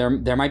interview,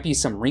 there might be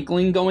some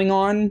wrinkling going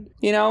on.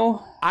 You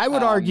know, I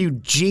would argue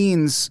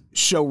jeans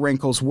show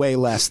wrinkles way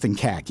less than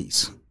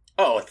khakis.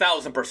 Oh,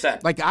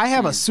 1,000%. Like, I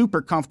have a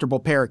super comfortable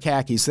pair of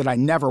khakis that I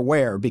never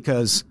wear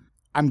because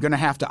I'm going to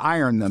have to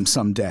iron them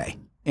someday.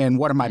 And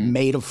what am I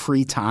made of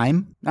free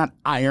time? Not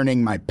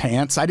ironing my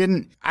pants. I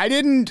didn't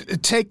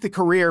take the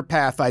career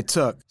path I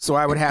took, so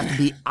I would have to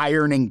be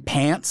ironing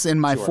pants in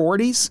my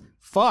 40s.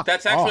 Fuck.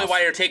 That's actually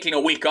why you're taking a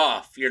week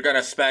off. You're going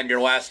to spend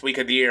your last week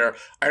of the year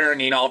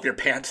ironing all of your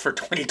pants for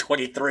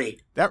 2023.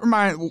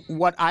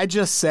 What I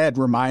just said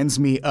reminds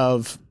me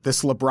of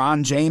this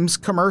LeBron James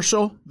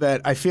commercial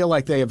that I feel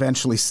like they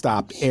eventually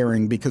stopped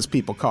airing because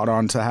people caught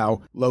on to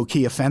how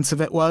low-key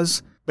offensive it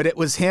was. But it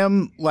was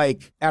him,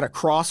 like, at a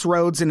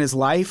crossroads in his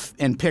life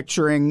and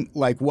picturing,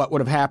 like, what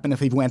would have happened if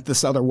he went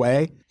this other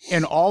way.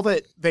 And all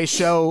that they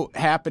show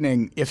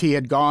happening if he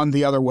had gone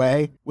the other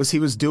way was he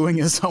was doing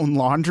his own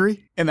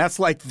laundry. And that's,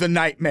 like, the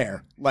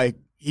nightmare. Like,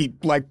 he,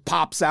 like,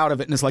 pops out of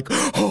it and is like,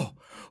 oh,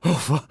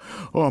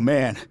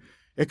 man.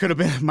 It could have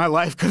been, my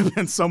life could have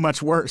been so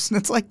much worse. And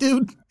it's like,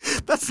 dude,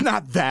 that's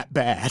not that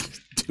bad,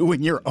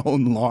 doing your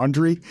own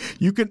laundry.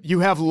 You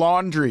have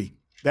laundry.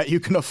 that you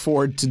can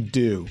afford to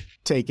do.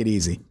 Take it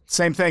easy.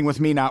 Same thing with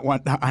me not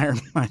wanting to iron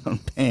my own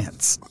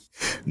pants.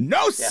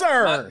 No,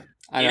 sir!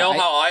 You know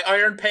how I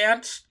iron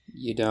pants?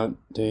 You don't,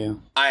 do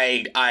you?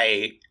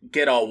 I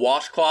get a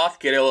washcloth,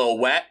 get it a little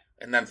wet,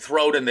 and then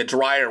throw it in the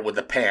dryer with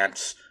the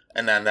pants,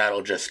 and then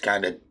that'll just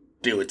kind of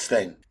do its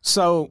thing.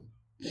 So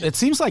it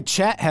seems like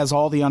Chet has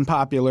all the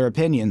unpopular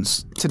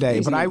opinions today.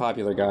 He's an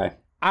unpopular guy.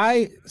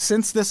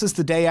 Since this is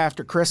the day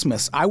after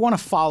Christmas, I want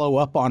to follow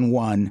up on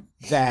one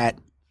that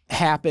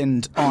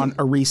happened on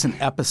a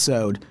recent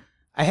episode.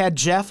 I had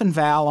Jeff and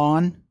Val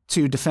on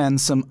to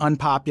defend some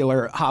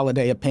unpopular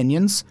holiday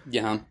opinions.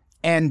 Yeah.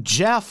 And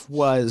Jeff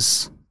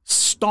was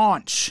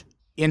staunch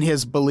in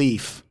his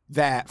belief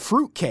that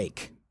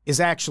fruitcake is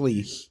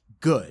actually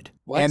good.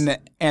 What?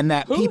 And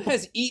that Who people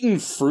has eaten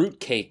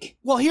fruitcake?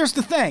 Well, here's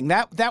the thing.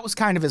 That was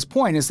kind of his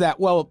point, is that,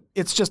 well,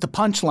 it's just a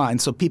punchline,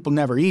 so people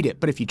never eat it.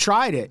 But if you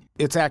tried it,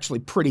 it's actually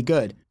pretty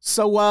good.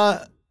 So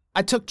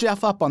I took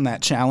Jeff up on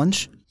that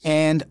challenge,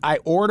 and I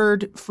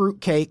ordered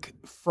fruitcake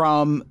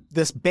from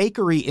this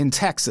bakery in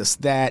Texas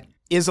that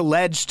is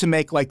alleged to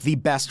make like the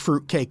best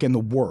fruitcake in the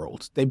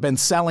world. They've been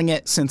selling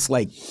it since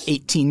like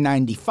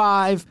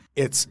 1895.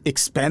 It's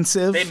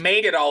expensive. They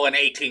made it all in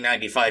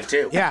 1895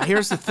 too. Yeah,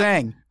 here's the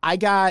thing. I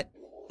got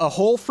a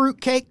whole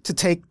fruitcake to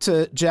take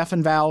to Jeff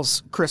and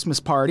Val's Christmas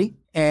party,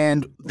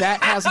 and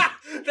that hasn't...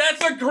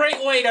 That's a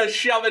great way to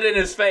shove it in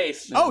his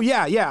face. Oh,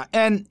 yeah.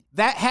 And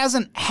that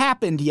hasn't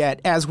happened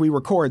yet as we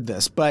record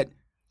this, but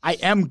I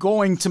am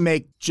going to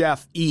make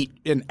Jeff eat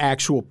an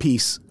actual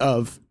piece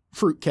of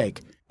fruitcake.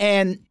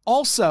 And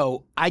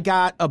also, I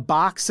got a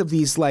box of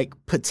these like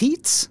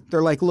petites.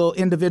 They're like little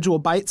individual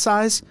bite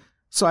size,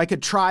 so I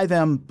could try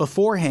them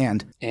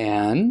beforehand.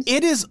 And?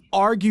 It is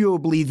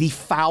arguably the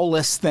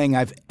foulest thing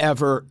I've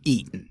ever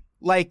eaten.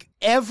 Like,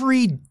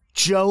 every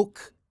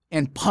joke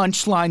and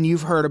punchline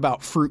you've heard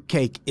about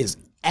fruitcake is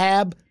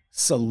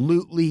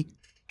absolutely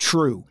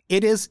true.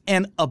 It is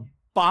an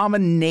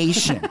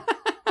abomination.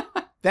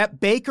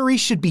 That bakery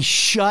should be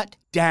shut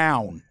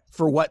down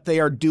for what they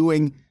are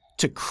doing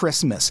to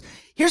Christmas.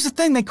 Here's the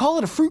thing. They call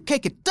it a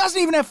fruitcake. It doesn't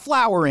even have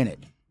flour in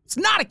it. It's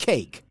not a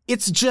cake.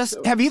 It's just,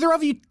 have either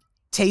of you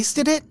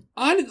tasted it?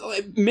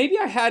 Maybe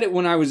I had it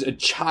when I was a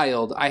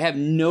child. I have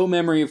no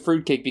memory of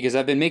fruitcake because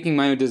I've been making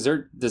my own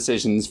dessert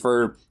decisions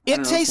for,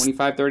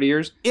 25, 30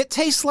 years. It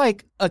tastes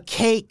like a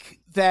cake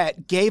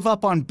that gave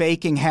up on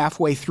baking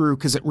halfway through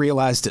because it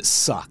realized it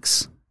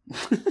sucks.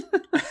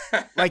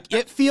 Like,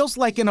 it feels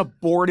like an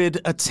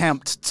aborted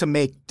attempt to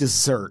make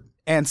dessert.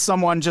 And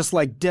someone just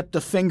like dipped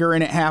a finger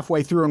in it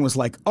halfway through and was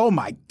like, oh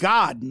my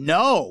God,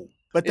 no.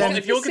 But then, well,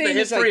 if you look at the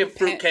history of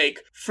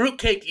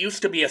fruitcake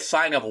used to be a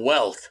sign of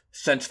wealth,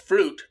 since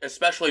fruit,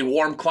 especially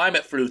warm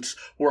climate fruits,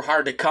 were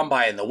hard to come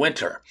by in the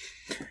winter.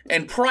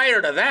 And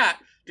prior to that,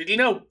 did you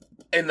know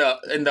in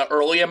the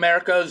early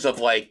Americas of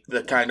like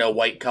the kind of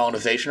white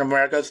colonization of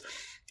Americas,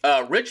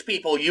 rich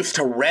people used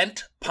to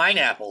rent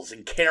pineapples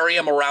and carry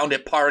them around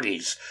at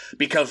parties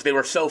because they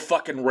were so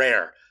fucking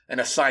rare and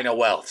a sign of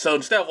wealth. So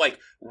instead of like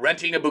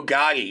renting a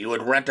Bugatti, you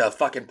would rent a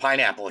fucking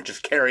pineapple and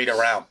just carry it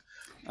around.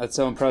 That's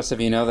so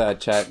impressive. You know that,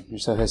 Chet. You're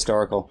so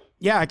historical.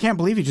 Yeah, I can't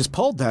believe you just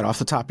pulled that off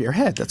the top of your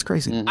head. That's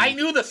crazy. Mm-hmm. I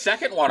knew the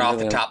second one off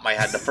the top of my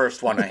head. The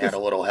first one, I had a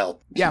little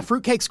help. Yeah,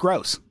 fruitcake's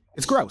gross.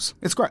 It's gross.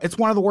 It's gross. It's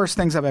one of the worst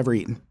things I've ever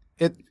eaten.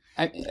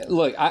 I'm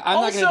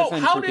not going to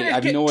defend fruitcake. I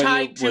have no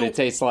idea what it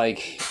tastes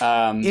like.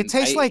 It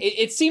tastes like...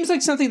 It seems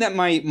like something that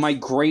my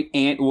great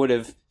aunt would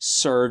have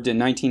served in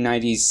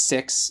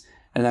 1996,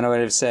 and then I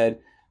would have said,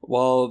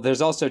 well,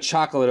 there's also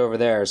chocolate over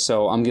there,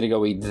 so I'm going to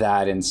go eat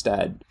that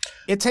instead.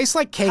 It tastes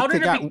like cake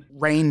that got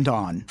rained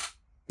on,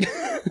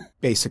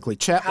 basically.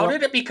 How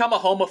did it become a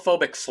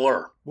homophobic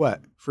slur?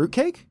 What?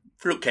 Fruitcake?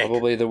 Fruitcake.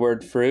 Probably the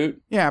word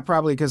fruit. Yeah,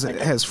 probably because it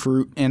has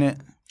fruit in it.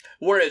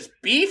 Whereas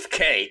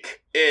beefcake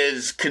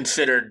is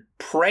considered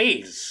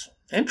praise.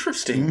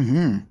 Interesting.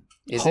 Mm-hmm.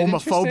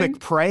 Homophobic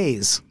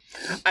praise.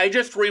 I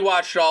just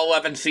rewatched all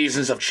 11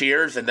 seasons of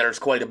Cheers, and there's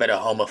quite a bit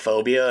of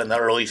homophobia in the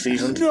early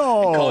seasons.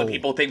 No. And calling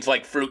people things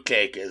like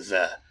fruitcake is...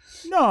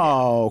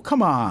 No,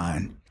 come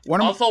on.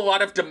 Also a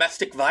lot of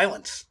domestic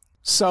violence.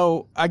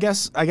 So I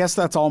guess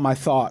that's all my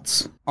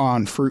thoughts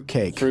on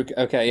fruitcake.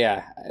 Okay,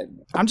 yeah.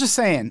 I'm just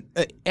saying,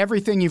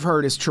 everything you've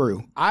heard is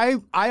true. I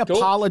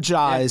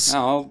apologize. Yeah.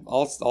 No,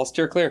 I'll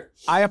steer clear.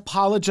 I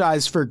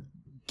apologize for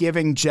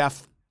giving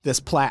Jeff this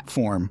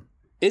platform.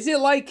 Is it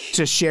like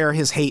to share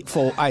his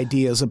hateful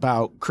ideas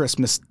about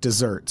Christmas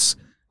desserts?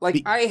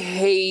 Like I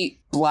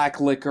hate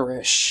black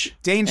licorice.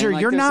 Danger,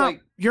 you're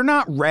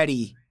not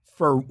ready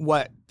for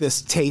what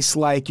this tastes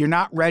like. You're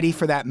not ready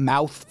for that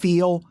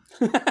mouthfeel.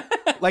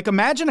 Like,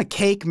 imagine a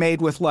cake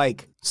made with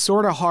like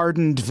sort of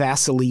hardened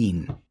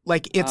Vaseline.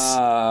 Like it's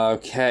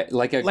okay,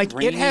 like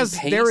it has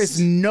paste? There is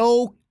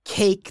no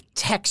cake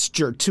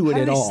texture to it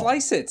at all.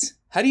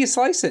 How do you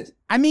slice it?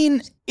 I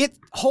mean, it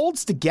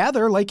holds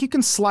together. Like you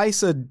can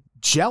slice a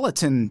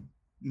gelatin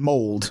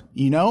mold,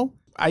 you know?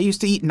 I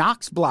used to eat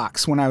Knox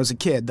blocks when I was a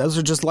kid. Those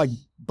are just like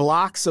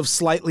blocks of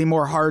slightly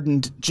more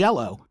hardened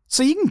Jell-O.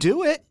 So you can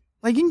do it.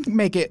 Like, you can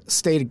make it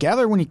stay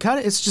together when you cut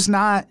it. It's just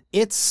not,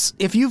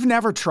 if you've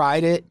never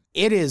tried it,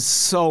 it is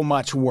so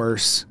much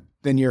worse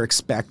than you're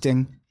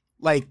expecting.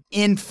 Like,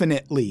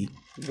 infinitely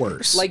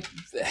worse. Like,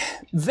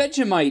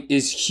 Vegemite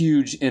is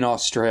huge in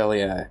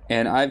Australia,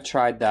 and I've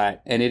tried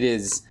that, and it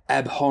is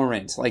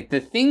abhorrent. Like,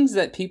 the things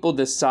that people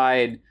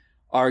decide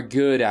are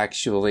good,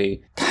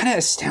 actually, kind of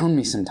astound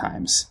me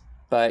sometimes.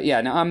 But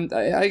yeah, no,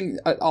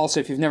 I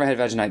also, if you've never had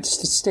Vegemite,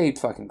 just stay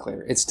fucking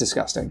clear. It's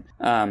disgusting.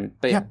 But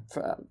yeah,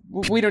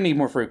 we don't need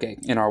more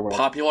fruitcake in our world.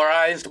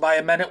 Popularized by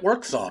a Men at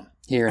Work song.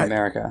 Here in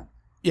America.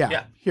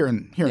 Yeah. Here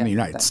in the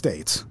United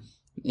States.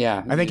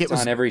 Yeah. I think it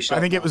was on every show. I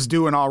think it was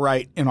doing all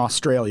right in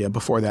Australia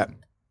before that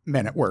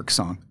Men at Work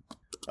song.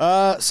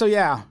 So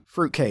yeah,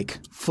 fruitcake.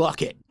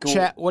 Fuck it. Cool.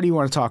 Chat, what do you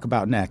want to talk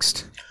about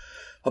next?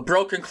 A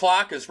broken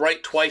clock is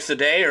right twice a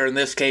day, or in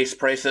this case,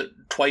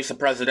 twice a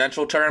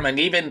presidential term, and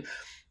even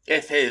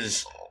if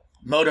his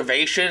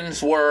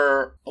motivations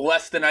were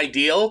less than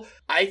ideal,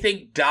 I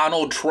think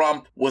Donald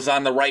Trump was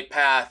on the right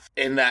path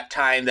in that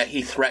time that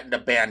he threatened to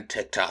ban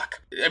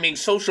TikTok. I mean,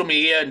 social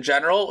media in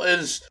general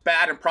is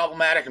bad and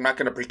problematic. I'm not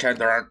going to pretend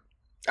there aren't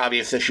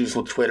obvious issues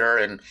with Twitter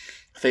and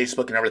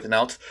Facebook and everything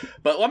else.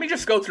 But let me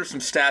just go through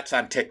some stats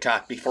on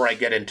TikTok before I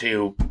get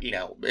into,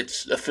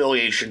 its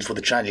affiliations with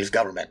the Chinese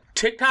government.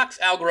 TikTok's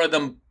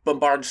algorithm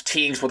bombards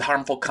teens with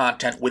harmful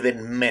content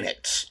within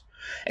minutes.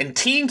 And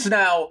teens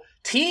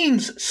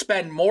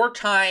spend more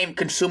time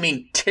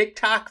consuming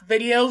TikTok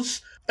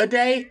videos a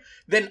day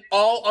than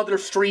all other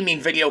streaming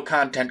video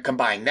content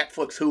combined.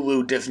 Netflix,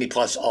 Hulu, Disney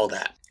Plus, all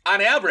that. On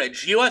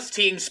average, U.S.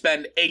 teens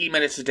spend 80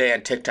 minutes a day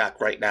on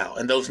TikTok right now,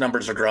 and those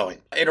numbers are growing.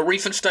 In a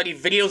recent study,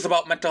 videos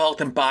about mental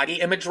health and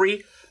body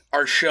imagery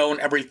are shown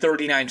every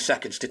 39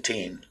 seconds to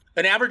teens.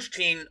 An average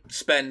teen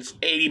spends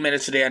 80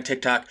 minutes a day on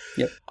TikTok.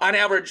 Yep. On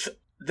average,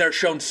 they're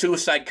shown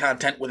suicide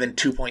content within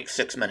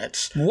 2.6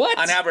 minutes. What?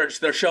 On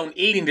average, they're shown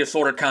eating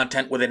disorder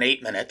content within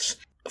 8 minutes.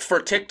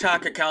 For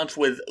TikTok accounts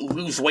with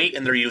lose weight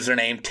in their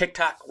username,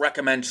 TikTok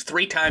recommends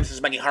 3 times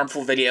as many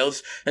harmful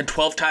videos and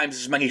 12 times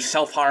as many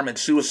self-harm and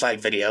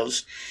suicide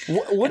videos.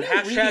 What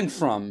are you reading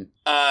from?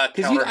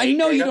 Because I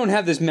know you don't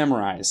have this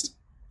memorized.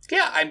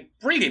 Yeah, I'm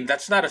reading.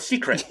 That's not a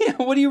secret. Yeah,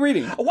 what are you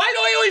reading? Why do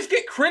I always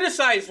get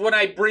criticized when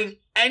I bring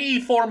any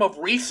form of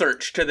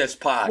research to this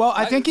pod? Well,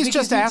 I think he's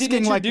just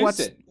asking, like,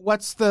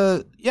 what's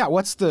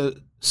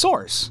the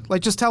source?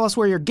 Like, just tell us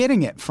where you're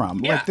getting it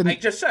from. Yeah, I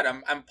just said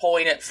I'm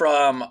pulling it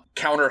from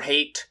Counter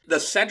Hate,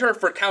 the Center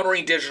for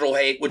Countering Digital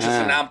Hate, which is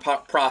a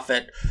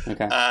nonprofit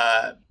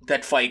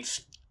that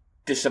fights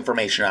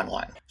disinformation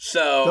online.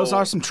 So those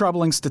are some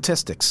troubling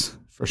statistics,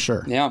 for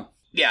sure. Yeah.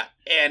 Yeah,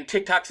 and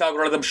TikTok's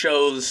algorithm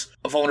shows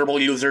vulnerable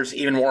users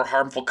even more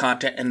harmful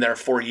content in their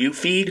For You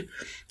feed.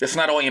 This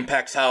not only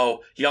impacts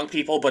how young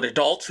people, but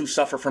adults who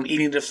suffer from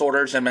eating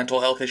disorders and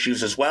mental health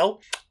issues as well.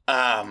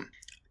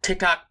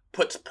 TikTok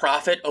puts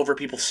profit over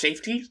people's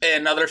safety.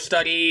 Another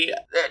study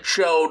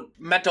showed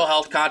mental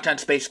health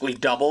content's basically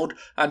doubled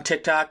on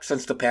TikTok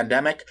since the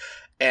pandemic.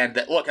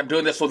 And look, I'm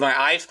doing this with my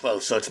eyes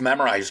closed, so it's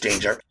memorized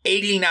danger.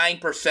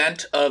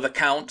 89% of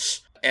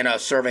accounts in a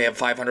survey of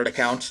 500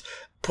 accounts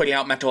putting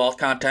out mental health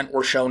content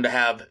were shown to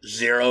have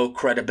zero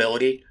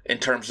credibility in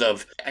terms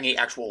of any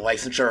actual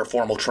licensure or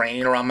formal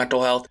training around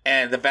mental health.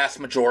 And the vast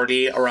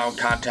majority around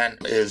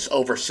content is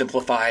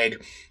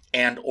oversimplified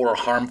and or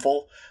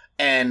harmful.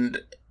 And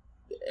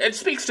it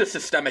speaks to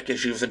systemic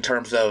issues in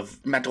terms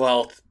of mental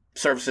health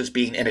services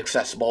being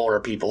inaccessible or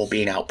people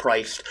being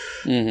outpriced.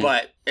 Mm-hmm.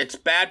 But it's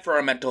bad for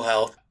our mental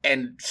health.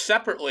 And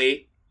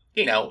separately,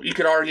 you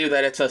could argue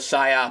that it's a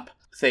PSYOP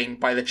thing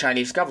by the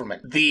Chinese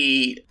government.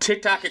 The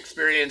TikTok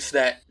experience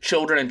that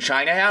children in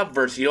China have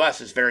versus U.S.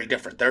 is very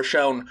different. They're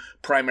shown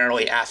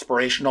primarily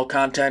aspirational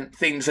content,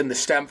 things in the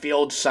STEM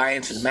field,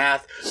 science and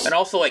math, and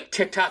also like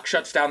TikTok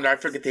shuts down there. I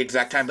forget the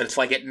exact time, but it's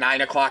like at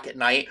 9 o'clock at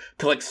night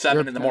to like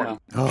 7 in the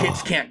morning.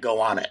 Kids can't go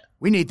on it.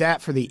 We need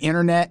that for the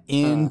internet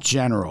in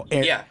general.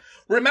 Yeah.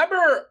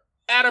 Remember,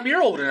 Adam,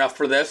 you're old enough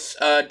for this.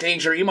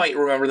 Danger, you might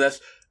remember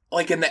this.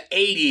 Like in the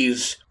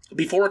 80s,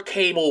 before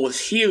cable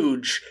was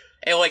huge,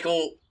 and like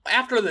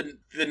after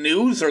the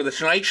news or the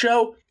Tonight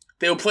Show,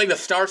 they would play the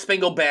Star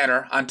Spangled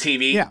Banner on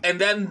TV,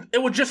 and then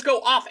it would just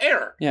go off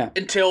air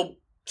until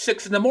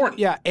 6 in the morning.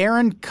 Yeah,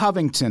 Aaron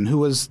Covington, who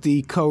was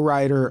the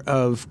co-writer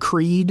of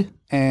Creed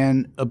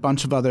and a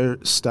bunch of other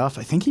stuff.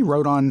 I think he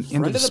wrote on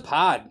Into the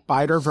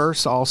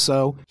Spider-Verse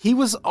also. He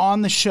was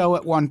on the show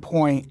at one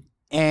point,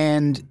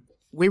 and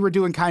we were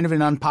doing kind of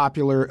an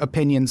unpopular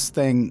opinions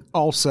thing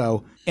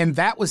also, and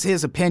that was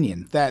his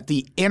opinion, that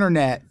the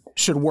internet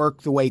should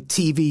work the way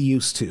TV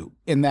used to,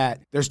 in that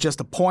there's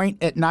just a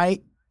point at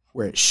night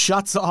where it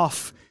shuts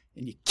off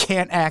and you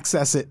can't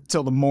access it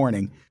till the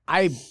morning.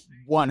 I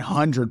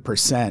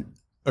 100%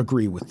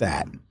 agree with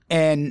that.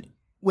 And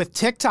with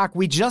TikTok,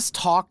 we just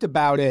talked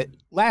about it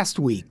last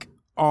week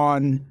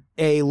on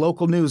a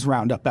local news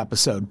roundup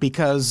episode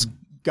because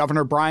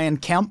Governor Brian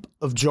Kemp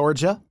of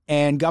Georgia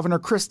and Governor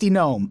Kristi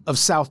Noem of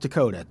South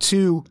Dakota,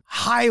 2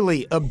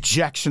 highly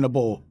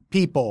objectionable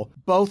people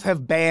both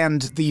have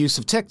banned the use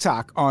of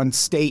TikTok on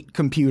state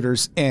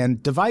computers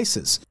and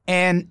devices.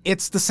 And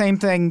it's the same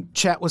thing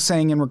Chet was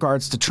saying in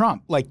regards to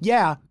Trump. Like,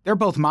 yeah, they're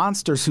both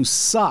monsters who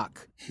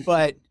suck,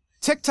 but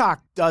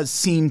TikTok does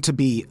seem to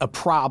be a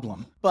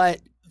problem.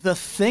 But the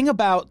thing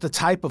about the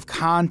type of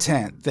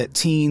content that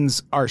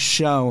teens are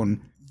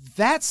shown,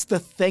 that's the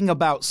thing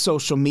about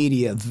social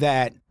media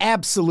that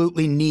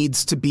absolutely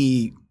needs to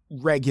be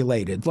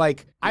regulated.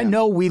 Like, I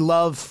know we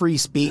love free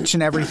speech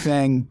and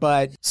everything,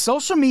 but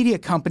social media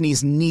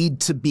companies need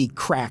to be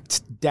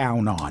cracked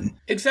down on.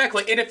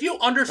 Exactly. And if you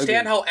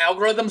understand how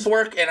algorithms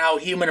work and how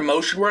human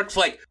emotion works,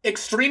 like,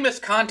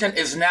 extremist content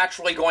is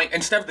naturally going,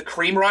 instead of the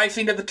cream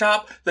rising to the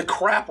top, the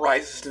crap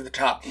rises to the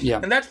top. Yeah.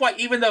 And that's why,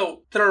 even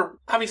though there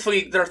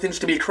are things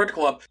to be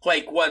critical of,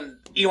 like when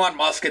Elon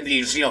Musk and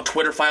these,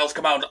 Twitter files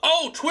come out, and,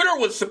 oh, Twitter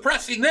was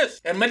suppressing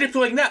this and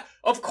manipulating that.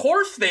 Of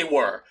course they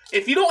were.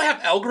 If you don't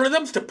have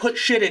algorithms to put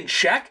shit in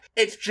check,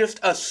 it's just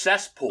a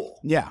cesspool.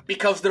 Yeah.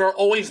 Because there are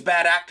always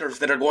bad actors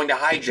that are going to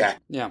hijack.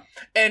 Yeah.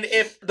 And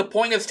if the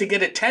point is to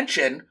get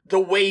attention,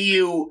 the way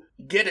you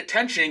get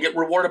attention and get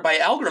rewarded by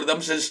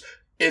algorithms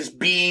is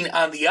being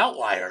on the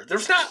outlier.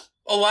 There's not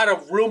a lot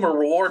of room or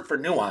reward for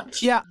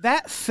nuance. Yeah,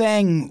 that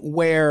thing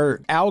where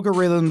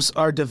algorithms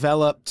are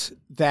developed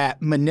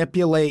that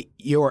manipulate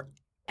your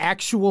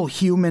actual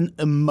human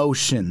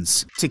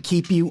emotions to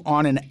keep you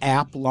on an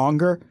app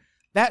longer,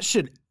 that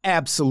should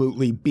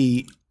absolutely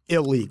be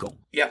illegal.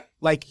 Yeah.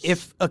 Like,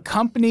 if a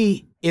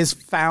company is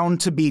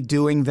found to be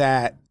doing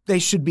that, they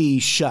should be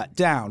shut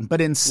down. But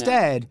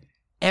instead,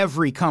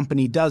 every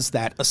company does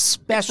that,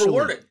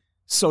 especially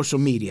social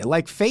media.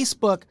 Like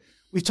Facebook,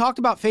 we've talked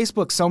about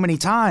Facebook so many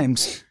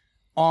times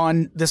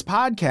on this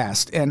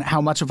podcast and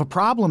how much of a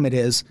problem it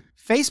is.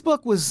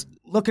 Facebook was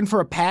looking for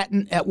a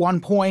patent at one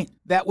point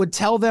that would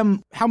tell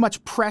them how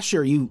much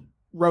pressure you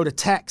wrote a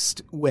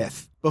text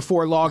with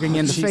before logging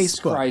into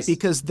Facebook. Christ.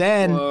 Because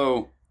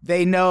then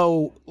they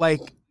know,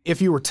 like,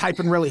 if you were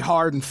typing really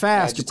hard and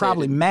fast, you're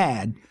probably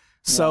mad.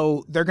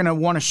 So they're going to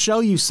want to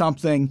show you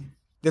something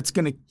that's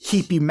going to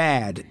keep you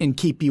mad and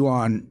keep you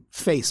on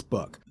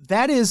Facebook.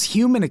 That is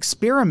human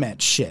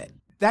experiment shit.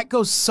 That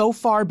goes so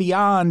far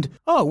beyond,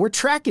 oh, we're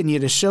tracking you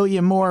to show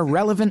you more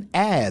relevant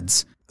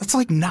ads. That's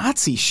like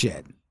Nazi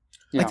shit.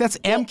 Like, that's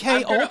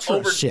MK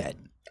Ultra shit.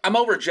 I'm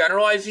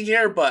overgeneralizing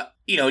here, but,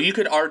 you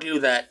could argue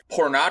that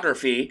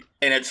pornography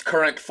in its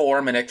current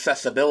form and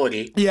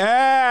accessibility go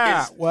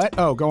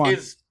on.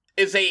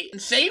 Is a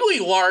insanely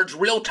large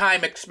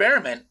real-time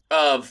experiment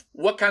of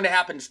what kind of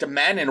happens to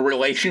men in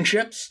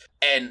relationships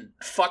and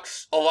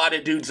fucks a lot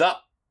of dudes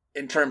up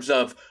in terms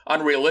of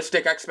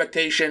unrealistic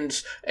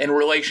expectations in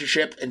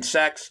relationship and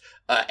sex,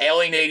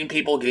 alienating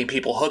people, getting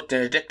people hooked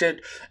and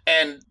addicted.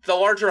 And the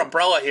larger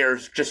umbrella here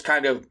is just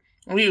kind of,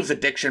 we use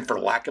addiction for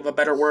lack of a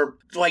better word,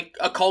 like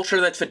a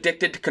culture that's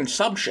addicted to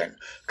consumption,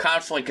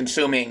 constantly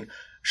consuming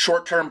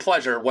short-term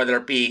pleasure, whether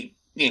it be,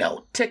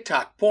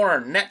 TikTok,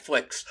 porn,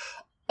 Netflix,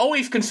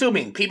 always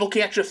consuming. People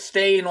can't just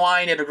stay in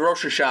line at a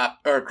grocery shop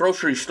or a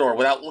grocery store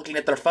without looking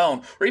at their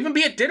phone, or even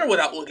be at dinner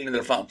without looking at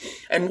their phone.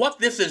 And what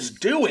this is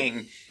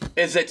doing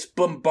is it's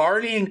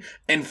bombarding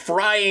and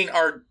frying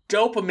our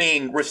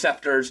dopamine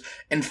receptors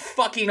and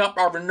fucking up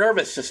our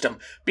nervous system,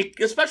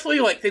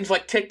 especially like things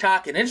like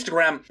TikTok and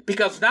Instagram,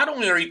 because not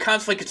only are you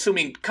constantly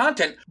consuming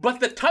content, but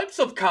the types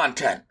of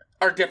content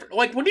are different.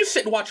 Like, when you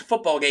sit and watch a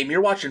football game,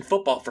 you're watching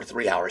football for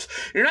 3 hours.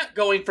 You're not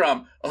going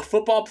from a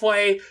football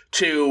play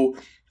to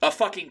a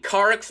fucking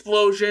car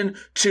explosion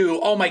to,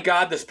 oh my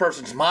god, this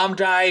person's mom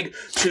died,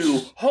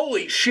 to,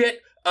 holy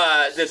shit,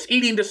 this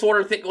eating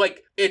disorder thing.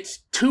 Like,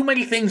 it's too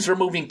many things are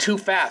moving too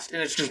fast,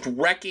 and it's just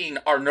wrecking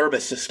our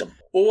nervous system.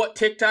 Well, what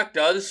TikTok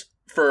does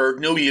for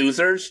new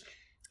users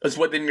is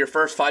within your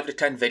first 5 to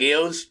 10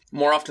 videos,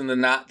 more often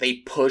than not, they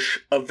push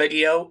a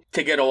video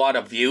to get a lot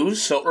of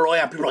views. So early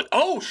on, people are like,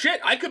 oh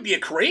shit, I could be a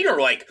creator.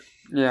 Like,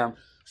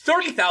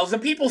 30,000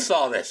 people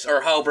saw this,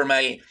 or however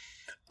many.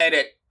 And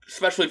it,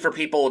 especially for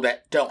people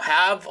that don't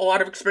have a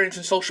lot of experience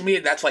in social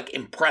media, that's like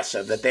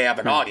impressive that they have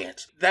an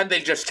audience. Then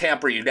they just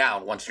tamper you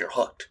down once you're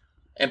hooked.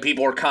 And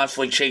people are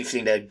constantly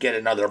chasing to get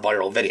another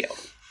viral video.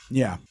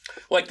 Yeah.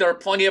 Like, there are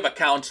plenty of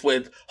accounts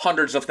with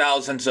hundreds of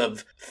thousands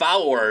of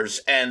followers,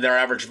 and their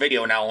average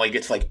video now only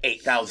gets like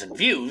 8,000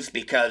 views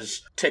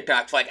because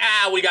TikTok's like,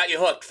 we got you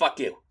hooked, fuck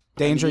you.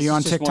 Danger, you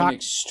on TikTok?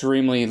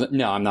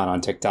 No, I'm not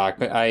on TikTok,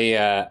 but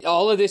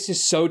all of this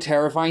is so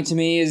terrifying to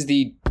me as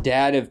the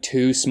dad of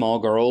 2 small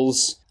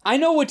girls. I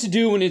know what to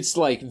do when it's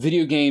like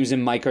video games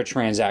and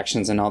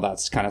microtransactions and all that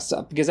kind of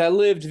stuff, because I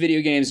lived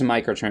video games and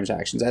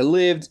microtransactions. I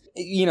lived,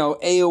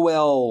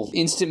 AOL,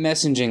 instant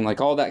messaging, like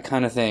all that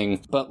kind of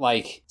thing. But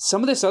like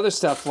some of this other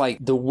stuff, like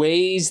the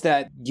ways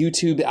that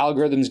YouTube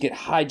algorithms get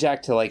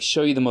hijacked to like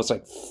show you the most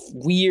like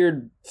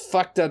weird,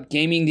 fucked up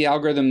gaming the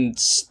algorithm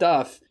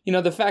stuff.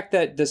 The fact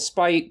that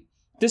despite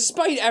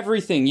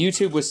everything,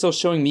 YouTube was still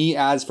showing me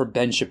ads for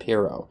Ben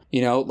Shapiro.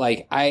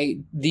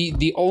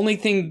 The only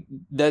thing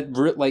that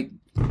like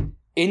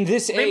in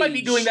this age, they might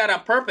be doing that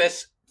on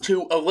purpose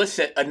to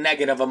elicit a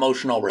negative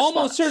emotional response.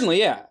 Almost certainly,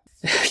 yeah.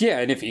 Yeah,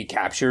 and if he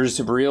captures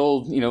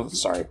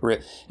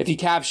if he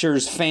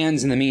captures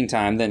fans in the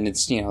meantime, then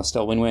it's,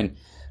 still win-win.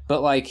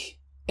 But, like,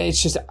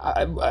 it's just,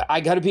 I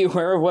got to be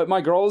aware of what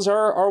my girls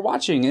are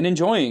watching and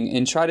enjoying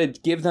and try to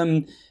give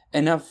them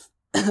enough,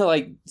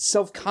 like,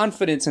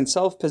 self-confidence and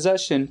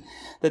self-possession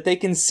that they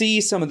can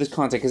see some of this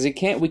content.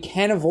 Because we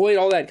can't avoid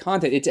all that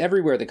content. It's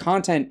everywhere. The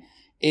content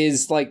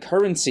is like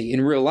currency in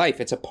real life.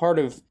 It's a part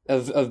of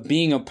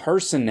being a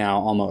person now,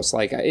 almost.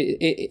 Like,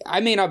 I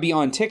may not be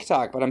on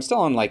TikTok, but I'm still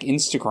on, like,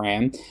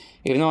 Instagram,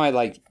 even though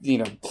I,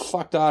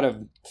 fucked out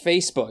of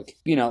Facebook.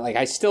 Like,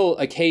 I still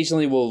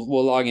occasionally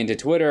will log into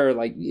Twitter.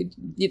 Like,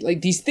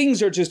 like, these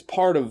things are just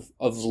part of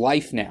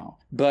life now.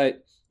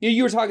 But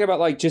you were talking about,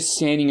 like, just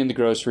standing in the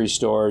grocery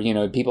store,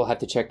 people have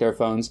to check their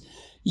phones.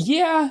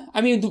 Yeah,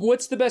 I mean,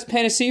 what's the best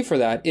panacea for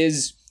that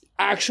is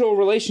actual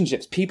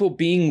relationships, people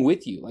being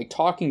with you, like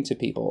talking to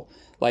people.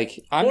 Like,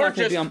 I'm not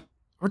going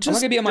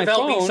to be on my phone.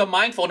 Developing some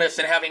mindfulness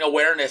and having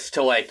awareness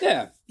to, like,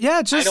 I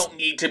don't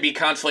need to be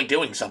constantly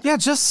doing something. Yeah,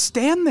 just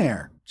stand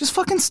there. Just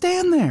fucking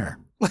stand there.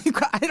 Like,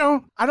 I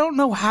don't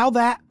know how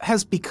that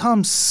has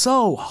become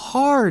so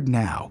hard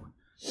now.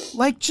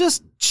 Like,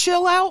 just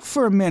chill out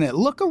for a minute.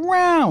 Look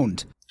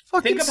around.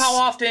 Think of how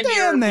often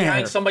you're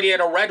behind somebody at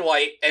a red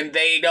light and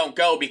they don't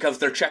go because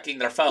they're checking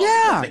their phone.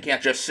 Yeah. Because they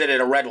can't just sit at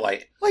a red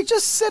light. Like,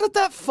 just sit at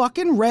that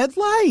fucking red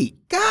light.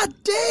 God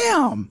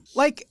damn.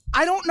 Like,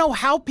 I don't know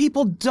how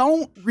people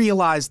don't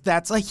realize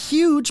that's a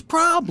huge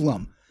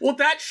problem. Well,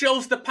 that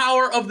shows the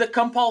power of the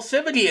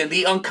compulsivity and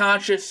the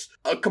unconscious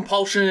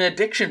compulsion and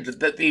addiction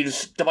that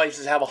these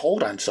devices have a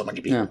hold on so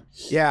many people.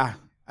 Yeah,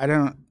 I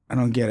don't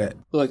get it.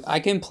 Look, I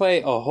can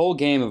play a whole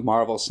game of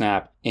Marvel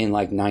Snap in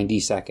like 90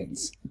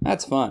 seconds.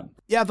 That's fun.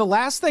 Yeah, the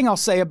last thing I'll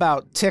say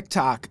about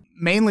TikTok,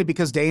 mainly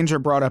because Danger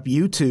brought up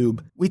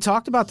YouTube, we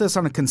talked about this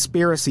on a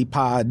conspiracy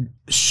pod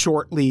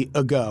shortly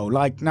ago.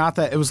 Like, not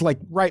that, it was like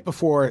right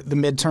before the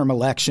midterm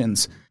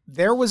elections.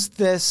 There was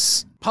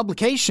this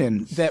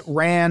publication that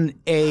ran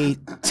a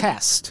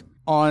test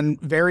on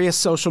various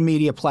social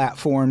media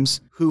platforms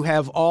who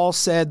have all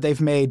said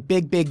they've made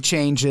big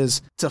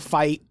changes to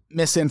fight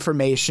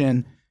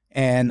misinformation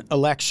and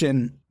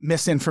election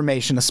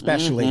misinformation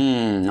especially.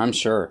 I'm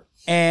sure.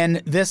 And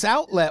this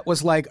outlet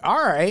was like,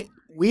 all right,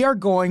 we are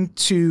going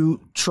to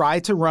try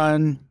to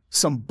run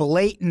some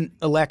blatant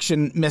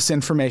election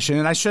misinformation.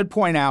 And I should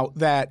point out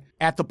that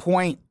at the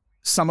point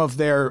some of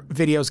their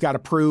videos got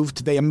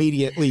approved, they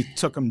immediately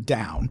took them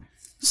down.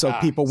 So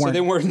people weren't.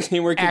 So they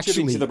weren't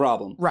contributing to the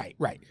problem. Right.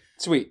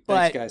 Sweet.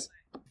 But thanks, guys.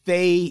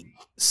 They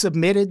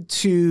submitted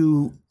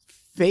to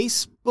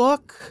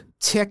Facebook,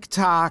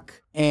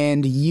 TikTok,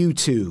 and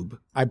YouTube,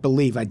 I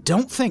believe. I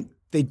don't think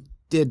they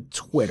did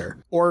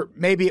Twitter. Or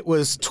maybe it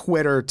was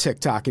Twitter,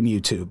 TikTok, and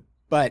YouTube.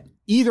 But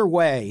either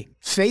way,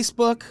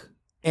 Facebook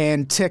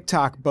and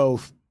TikTok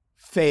both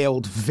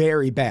failed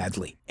very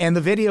badly. And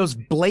the videos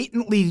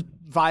blatantly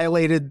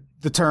violated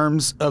the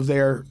terms of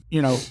their,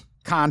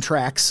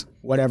 contracts,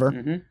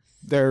 whatever,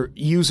 their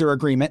user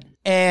agreement.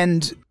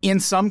 And in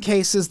some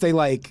cases,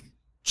 they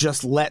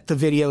just let the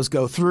videos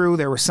go through.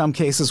 There were some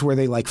cases where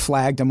they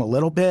flagged them a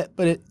little bit,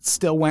 but it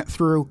still went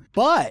through.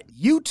 But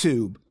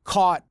YouTube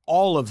caught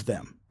all of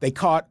them. They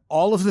caught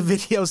all of the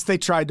videos they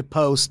tried to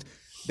post.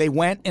 They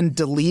went and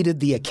deleted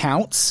the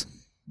accounts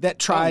that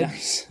tried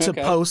to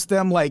post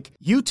them.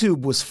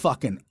 YouTube was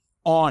fucking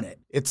on it.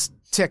 It's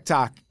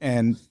TikTok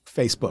and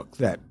Facebook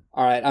that.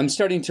 All right, I'm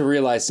starting to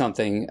realize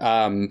something.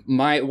 One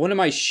of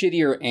my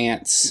shittier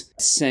aunts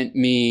sent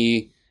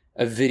me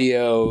a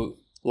video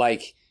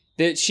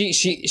that she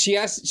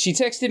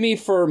texted me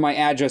for my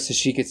address so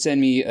she could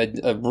send me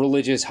a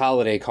religious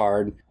holiday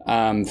card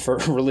for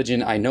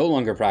religion I no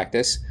longer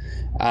practice.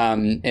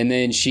 And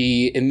then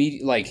she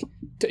immediately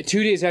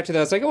 2 days after that,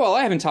 I was like, oh, well,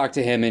 I haven't talked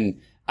to him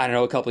in, I don't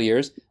know, a couple of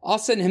years. I'll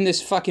send him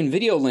this fucking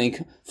video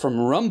link from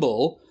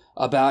Rumble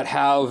about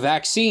how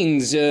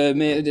vaccines, should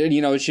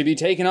be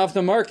taken off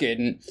the market.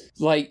 And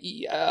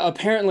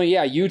apparently,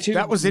 YouTube.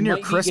 That was in your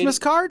Christmas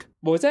card?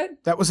 What was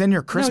that? That was in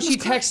your Christmas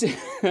card? No, she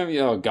texted.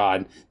 Oh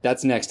God,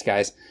 that's next,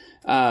 guys.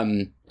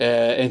 In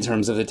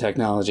terms of the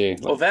technology.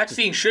 Well,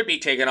 vaccines should be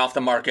taken off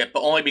the market,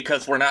 but only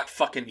because we're not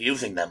fucking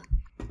using them.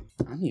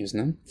 I'm using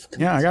them.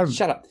 Yeah, I got to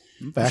shut up.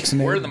 I'm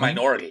vaccinated. We're in the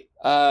minority.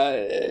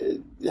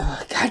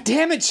 God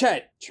damn it,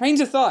 Chet. Trains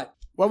of thought.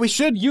 Well, we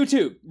should.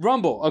 YouTube,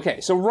 Rumble.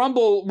 Okay, so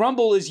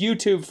Rumble is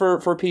YouTube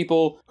for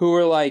people who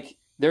are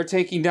they're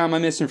taking down my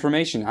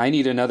misinformation. I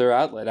need another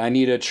outlet. I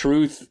need a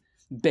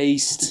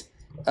truth-based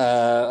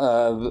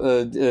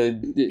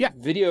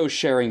video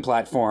sharing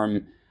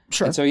platform.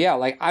 Sure. And so,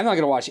 I'm not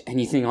going to watch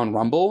anything on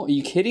Rumble. Are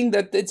you kidding?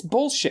 It's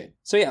bullshit.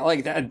 So,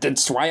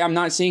 that's why I'm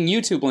not seeing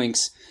YouTube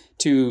links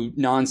to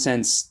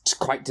nonsense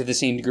quite to the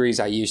same degree as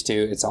I used to.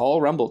 It's all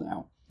Rumble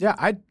now. Yeah,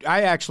 I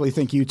actually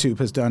think YouTube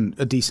has done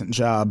a decent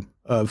job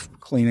of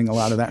cleaning a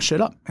lot of that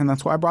shit up, and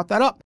that's why I brought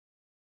that up.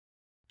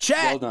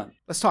 Chat! Well done.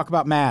 Let's talk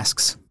about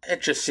masks.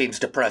 It just seems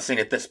depressing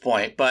at this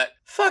point, but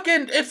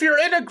fucking, if you're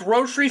in a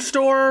grocery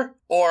store,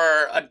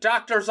 or a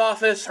doctor's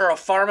office, or a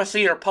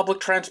pharmacy, or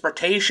public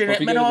transportation, or if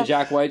you go to the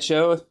Jack White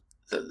show.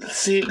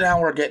 see,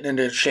 now we're getting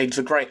into shades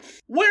of gray.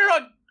 Wear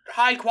a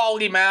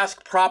high-quality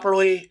mask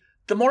properly.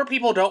 The more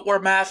people don't wear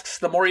masks,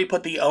 the more you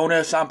put the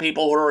onus on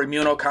people who are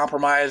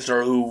immunocompromised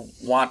or who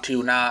want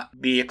to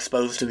not be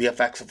exposed to the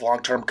effects of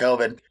long-term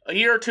COVID. A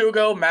year or two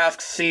ago,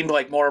 masks seemed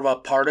like more of a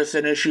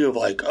partisan issue of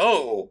like,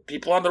 oh,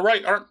 people on the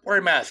right aren't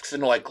wearing masks,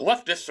 and like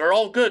leftists are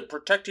all good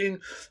practing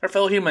their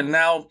fellow human.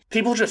 Now,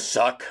 people just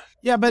suck.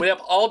 Yeah, but we have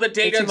all the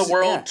data in the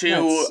world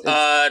to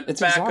back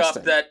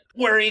exhausting. up that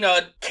wearing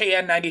a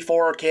KN94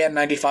 or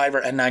KN95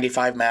 or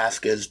N95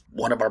 mask is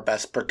one of our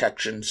best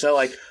protections. So,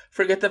 like,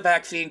 forget the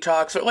vaccine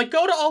talks. Or, like,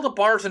 go to all the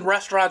bars and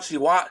restaurants you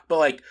want, but,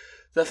 like,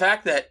 the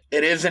fact that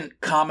it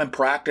isn't common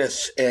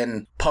practice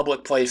in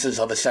public places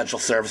of essential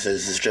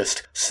services is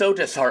just so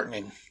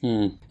disheartening.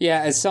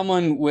 Yeah, as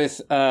someone with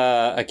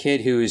a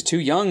kid who is too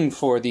young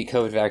for the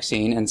COVID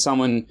vaccine and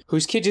someone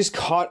whose kid just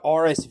caught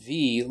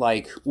RSV,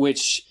 like,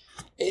 which...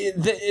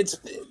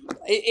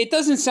 It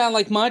doesn't sound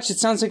like much. It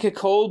sounds like a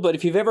cold, but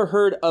if you've ever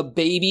heard a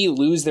baby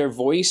lose their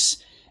voice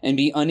and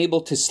be unable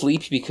to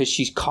sleep because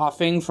she's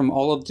coughing from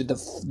all of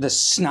the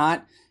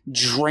snot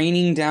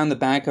draining down the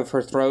back of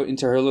her throat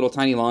into her little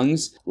tiny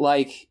lungs,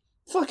 like,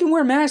 fucking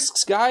wear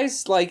masks,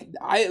 guys. Like,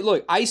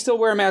 I still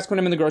wear a mask when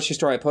I'm in the grocery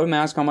store. I put a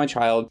mask on my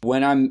child.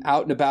 When I'm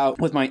out and about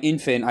with my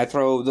infant, I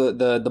throw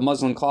the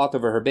muslin cloth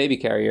over her baby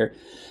carrier,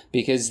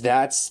 because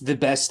that's the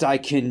best I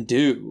can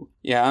do.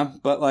 Yeah?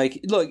 But, like,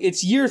 look,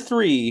 it's year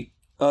 3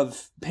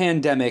 of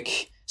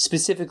pandemic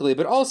specifically,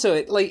 but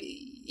also, like,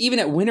 even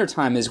at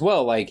wintertime as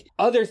well, like,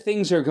 other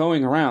things are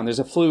going around. There's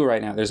a flu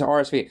right now. There's a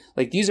RSV.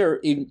 Like, these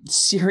are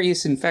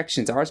serious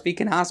infections. RSV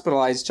can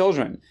hospitalize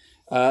children.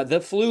 The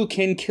flu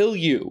can kill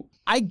you.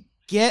 I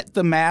get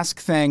the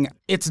mask thing.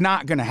 It's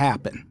not going to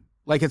happen.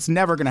 Like, it's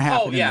never going to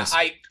happen. Oh, yeah,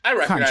 I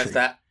recognize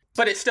that.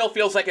 But it still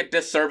feels like a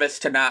disservice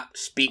to not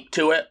speak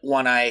to it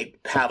when I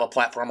have a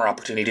platform or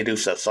opportunity to do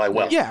so, so I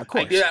will. Yeah, of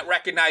course. I do that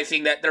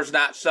recognizing that there's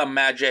not some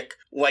magic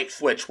light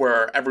switch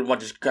where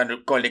everyone's just kind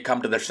of going to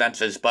come to their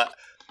senses, but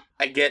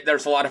I get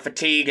there's a lot of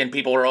fatigue and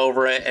people are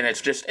over it, and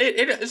it's just,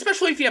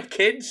 especially if you have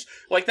kids,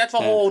 like, that's a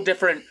whole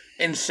different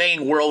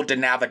insane world to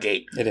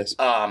navigate. It is.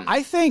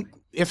 I think,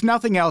 if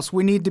nothing else,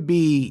 we need to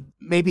be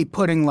maybe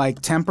putting,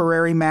 like,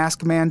 temporary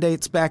mask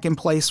mandates back in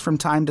place from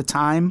time to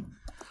time.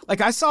 Like,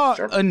 I saw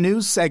a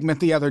news segment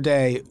the other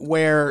day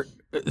where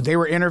they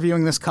were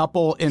interviewing this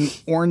couple in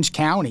Orange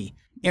County.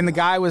 And the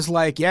guy was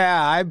like,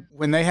 yeah,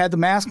 when they had the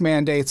mask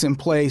mandates in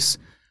place,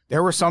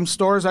 there were some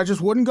stores I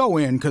just wouldn't go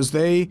in because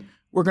they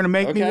were going to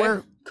make me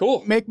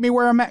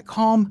wear a mask.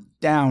 Calm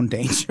down,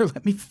 Danger.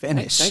 Let me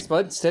finish. Thanks,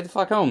 bud. Stay the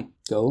fuck home.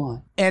 Go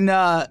on.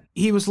 And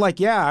he was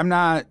like, yeah, I'm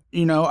not,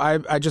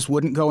 I just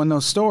wouldn't go in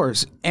those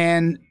stores.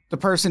 And the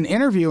person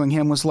interviewing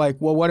him was like,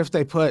 well, what if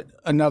they put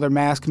another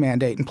mask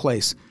mandate in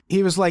place?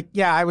 He was like,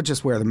 yeah, I would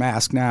just wear the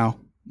mask now.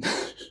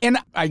 And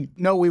I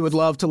know we would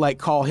love to, like,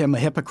 call him a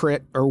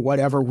hypocrite or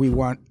whatever we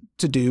want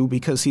to do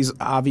because he's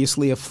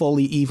obviously a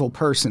fully evil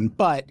person.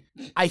 But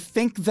I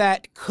think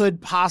that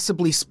could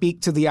possibly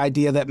speak to the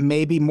idea that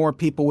maybe more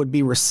people would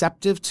be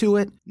receptive to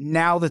it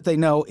now that they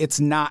know it's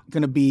not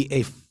going to be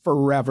a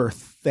forever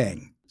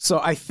thing. So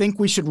I think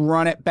we should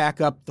run it back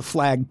up the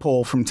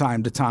flagpole from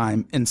time to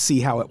time and see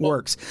how it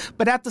works.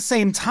 But at the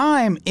same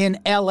time, in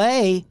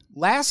LA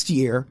last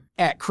year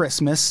at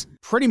Christmas,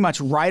 pretty much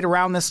right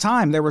around this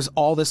time, there was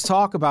all this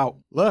talk about,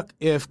 look,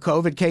 if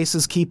COVID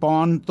cases keep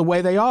on the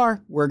way they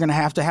are, we're going to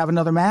have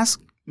another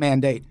mask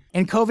mandate.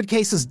 And COVID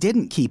cases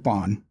didn't keep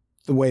on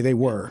the way they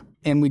were.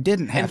 And we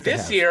didn't have to. And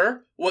this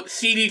year, what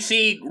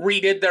CDC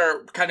redid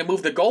their kind of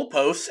moved the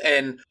goalposts,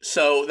 and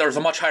so there was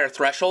a much higher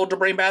threshold to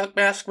bring back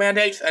mask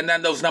mandates, and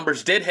then those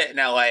numbers did hit in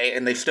LA,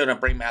 and they still didn't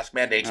bring mask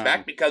mandates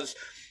back because,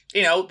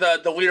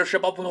 the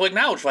leadership openly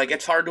acknowledged, like,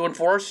 it's hard to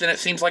enforce, and it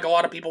seems like a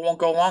lot of people won't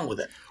go along with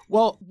it.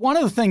 Well, one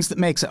of the things that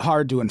makes it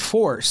hard to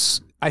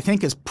enforce, I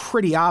think, is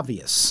pretty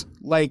obvious.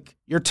 Like,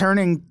 you're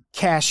turning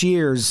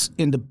cashiers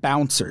into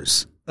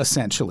bouncers,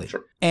 essentially.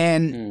 Sure.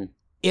 And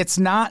it's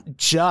not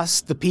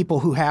just the people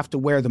who have to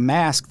wear the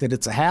mask that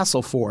it's a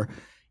hassle for.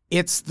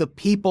 It's the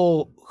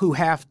people who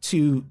have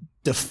to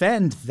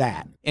defend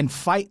that and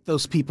fight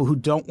those people who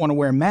don't want to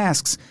wear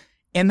masks.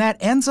 And that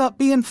ends up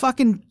being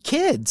fucking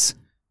kids,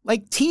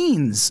 like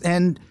teens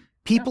and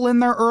people in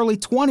their early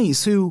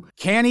 20s who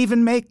can't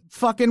even make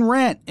fucking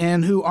rent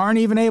and who aren't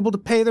even able to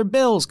pay their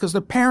bills because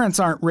their parents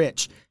aren't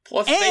rich.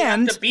 Plus, they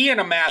have to be in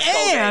a mask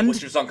all day,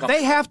 which is uncomfortable.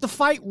 They have to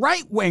fight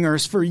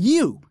right-wingers for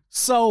you.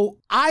 So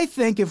I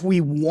think if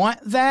we want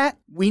that,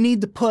 we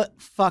need to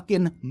put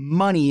fucking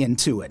money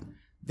into it.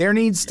 There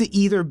needs to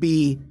either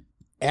be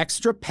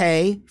extra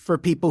pay for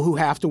people who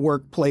have to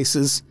work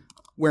places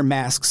where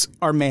masks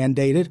are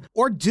mandated,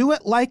 or do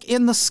it like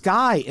in the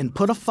Sky and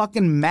put a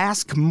fucking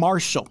mask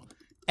marshal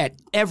at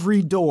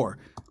every door.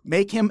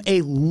 Make him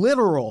a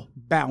literal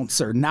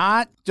bouncer,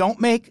 don't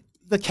make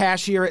the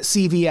cashier at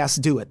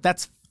CVS do it.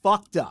 That's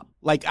fucked up.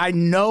 Like, I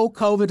know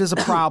COVID is a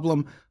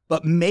problem,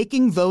 but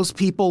making those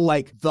people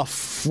like the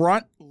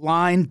front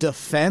line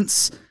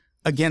defense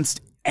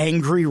against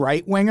angry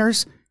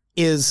right-wingers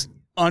is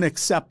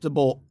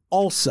unacceptable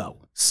also.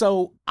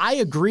 So I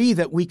agree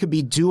that we could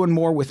be doing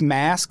more with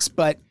masks,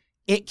 but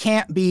it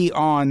can't be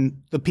on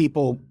the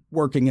people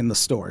working in the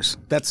stores.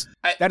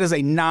 That is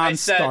a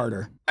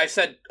non-starter. I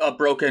said a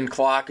broken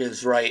clock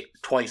is right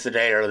twice a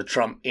day, or the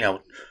Trump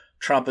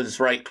is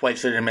right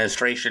twice in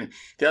administration.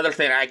 The other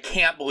thing, I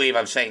can't believe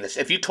I'm saying this.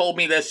 If you told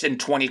me this in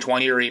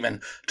 2020 or even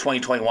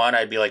 2021,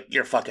 I'd be like,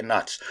 you're fucking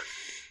nuts.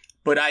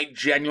 But I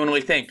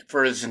genuinely think,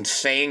 for as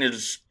insane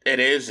as it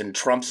is, and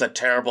Trump's a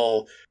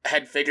terrible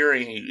head figure,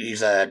 and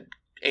he's an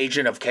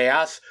agent of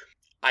chaos,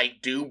 I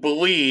do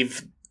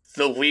believe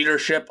the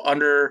leadership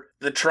under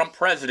the Trump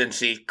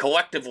presidency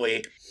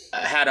collectively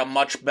had a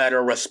much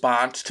better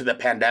response to the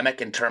pandemic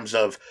in terms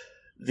of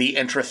the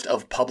interest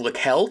of public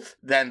health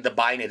than the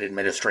Biden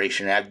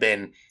administration. I've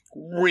been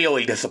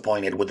really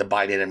disappointed with the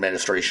Biden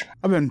administration.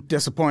 I've been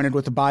disappointed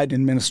with the Biden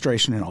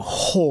administration in a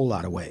whole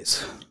lot of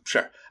ways.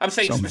 Sure. I'm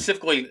saying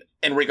specifically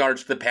in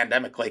regards to the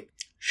pandemic,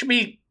 should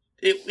be,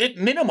 at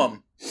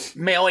minimum,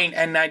 mailing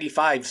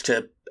N95s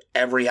to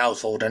every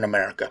household in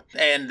America.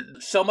 And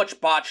so much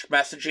botched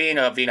messaging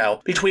of,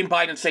 between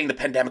Biden saying the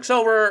pandemic's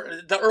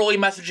over, the early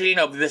messaging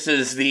of this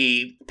is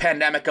the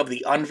pandemic of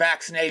the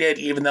unvaccinated,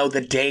 even though the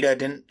data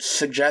didn't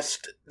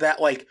suggest that,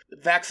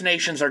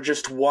 vaccinations are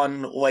just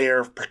one layer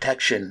of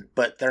protection,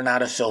 but they're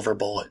not a silver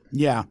bullet.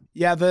 Yeah.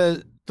 Yeah,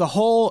 the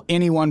whole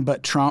anyone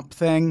but Trump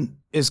thing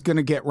is going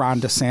to get Ron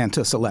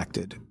DeSantis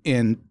elected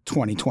in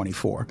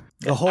 2024.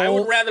 I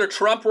would rather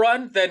Trump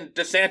run than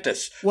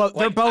DeSantis. Well,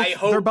 they're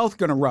both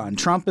going to run.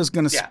 Trump is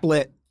going to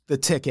split the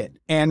ticket,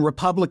 and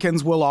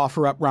Republicans will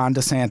offer up Ron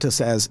DeSantis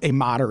as a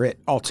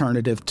moderate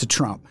alternative to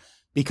Trump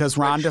because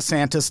Ron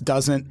DeSantis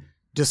doesn't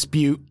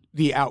dispute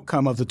the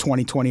outcome of the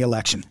 2020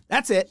 election.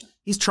 That's it.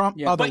 He's Trump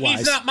otherwise. But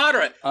he's not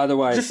moderate.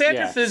 Otherwise,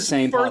 DeSantis is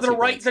further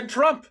right than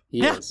Trump.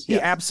 He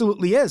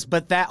absolutely is.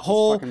 But that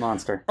whole fucking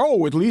monster.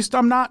 Oh, at least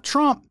I'm not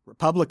Trump.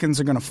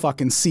 Republicans are going to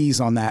fucking seize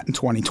on that in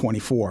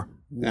 2024.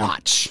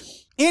 Watch.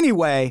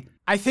 Anyway,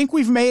 I think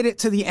we've made it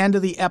to the end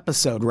of the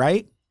episode,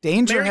 right?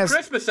 Merry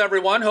Christmas,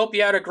 everyone. Hope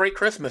you had a great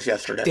Christmas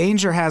yesterday.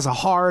 Danger has a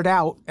hard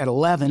out at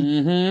 11.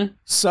 Mm-hmm.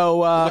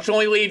 So, which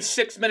only leaves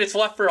 6 minutes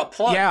left for a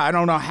plug. Yeah, I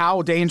don't know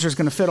how Danger's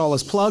going to fit all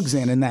his plugs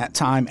in that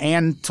time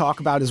and talk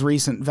about his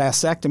recent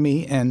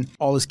vasectomy and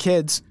all his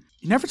kids.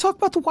 You never talk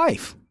about the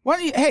wife.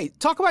 Hey,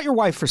 talk about your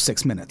wife for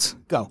 6 minutes.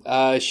 Go.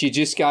 She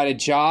just got a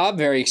job.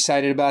 Very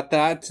excited about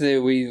that.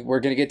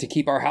 We're going to get to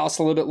keep our house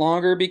a little bit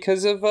longer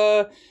because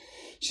of...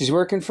 She's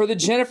working for the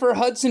Jennifer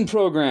Hudson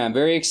program.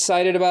 Very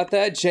excited about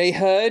that. Jay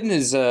Hud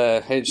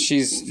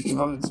she's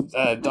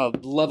a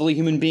lovely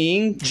human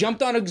being.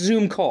 Jumped on a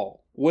Zoom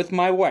call with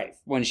my wife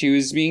when she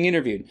was being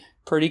interviewed.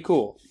 Pretty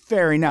cool.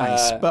 Very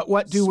nice. But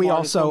what do we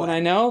also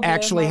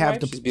actually have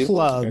to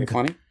plug? Very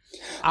funny.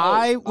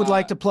 I would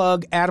like to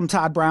plug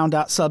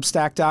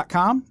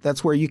adamtoddbrown.substack.com.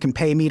 That's where you can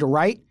pay me to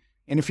write.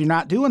 And if you're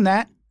not doing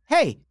that,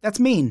 hey, that's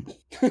mean.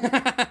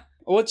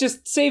 Well,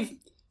 just save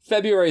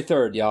February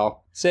 3rd,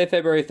 y'all. Say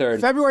February 3rd.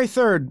 February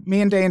 3rd,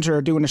 me and Danger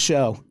are doing a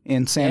show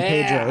in San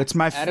Pedro. It's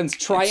my Adam's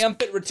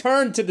triumphant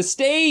return to the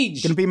stage.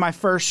 It's going to be my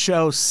first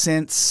show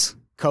since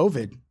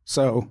COVID.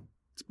 So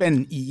it's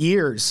been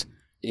years.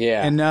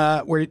 Yeah. And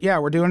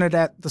we're doing it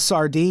at the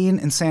Sardine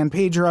in San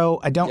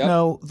Pedro. I don't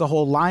know the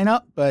whole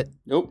lineup, but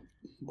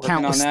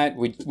working on that.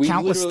 We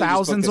countless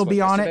thousands will be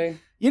on it.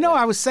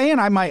 I was saying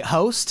I might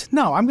host.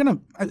 No,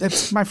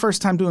 it's my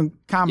first time doing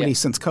comedy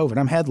since COVID.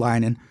 I'm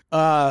headlining.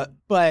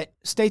 But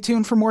stay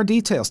tuned for more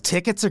details.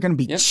 Tickets are going to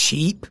be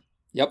cheap.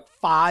 Yep.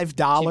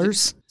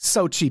 $5.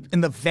 So cheap.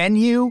 And the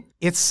venue,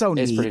 it's so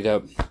neat. It's pretty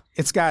dope.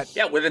 It's got...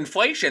 Yeah, with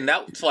inflation,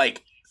 that's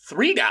like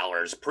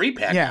 $3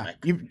 pre-pandemic.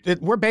 Yeah,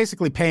 we're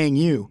basically paying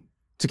you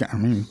to...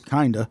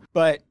 kind of.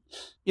 But,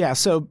 yeah,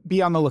 so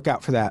be on the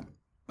lookout for that.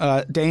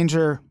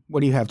 Danger,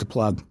 what do you have to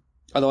plug?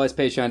 Otherwise,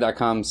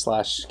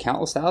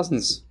 patreon.com/countless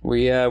thousands.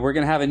 We're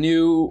going to have a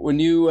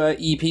new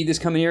EP this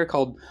coming year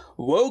called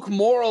Woke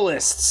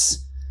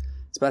Moralists.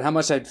 It's about how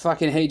much I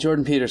fucking hate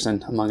Jordan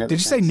Peterson, among other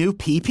things. Did you say new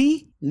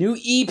PP? New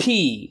EP.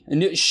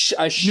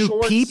 A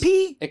short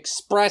PP?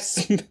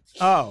 Express.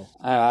 Oh.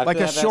 like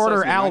a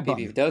shorter album.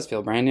 It does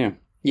feel brand new.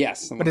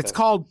 Yes. But it's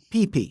called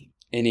PP.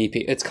 An EP.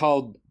 It's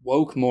called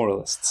Woke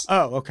Moralists.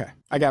 Oh, okay.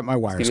 I got my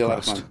wires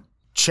crossed.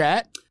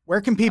 Chat,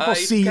 where can people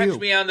see you? Catch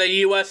me on the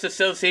U.S.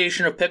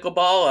 Association of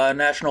Pickleball,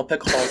 National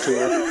Pickleball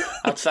Tour.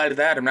 Outside of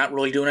that, I'm not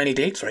really doing any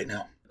dates right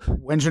now.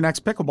 When's your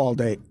next pickleball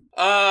date?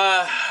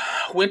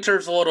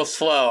 Winter's a little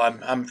slow.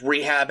 I'm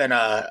rehabbing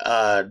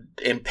a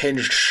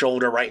impinged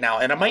shoulder right now,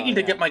 and I might need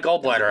to get my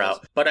gallbladder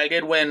out. But I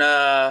did win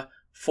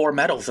 4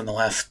 medals in the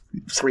last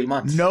 3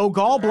 months. No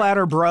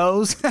gallbladder,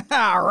 bros.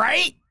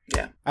 Right?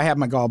 Yeah. I had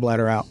my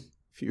gallbladder out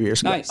a few years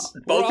ago. Nice.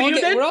 Both of you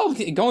did? We're all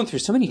going through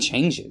so many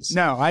changes.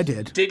 No, I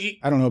did. Did you?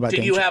 I don't know about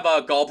Did you have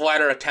a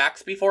gallbladder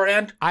attacks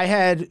beforehand? I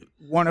had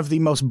one of the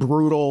most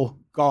brutal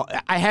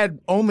I had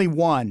only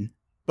one,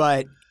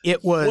 but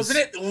it was... Wasn't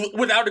it,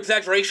 without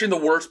exaggeration, the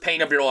worst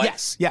pain of your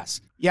life? Yes.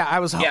 Yeah, I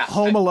was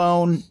home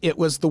alone. It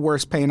was the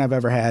worst pain I've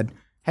ever had.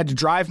 Had to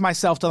drive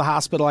myself to the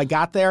hospital. I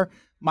got there.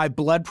 my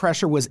blood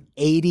pressure was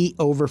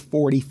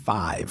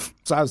 80/45.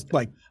 So I was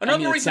like...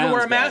 Another reason to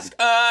wear a mask,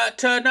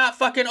 to not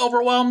fucking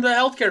overwhelm the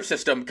healthcare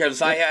system,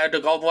 because I had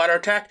a gallbladder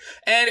attack,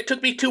 and it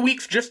took me 2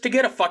 weeks just to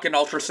get a fucking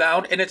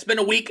ultrasound, and it's been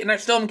a week, and I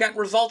still haven't gotten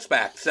results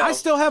back. So I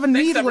still have a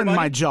needle in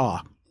my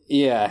jaw.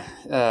 Yeah.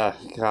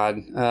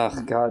 God.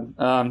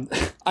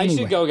 I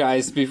should go,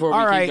 guys, before we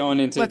keep going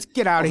into... Let's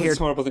get out of here.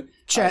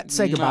 Chet,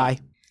 say goodbye.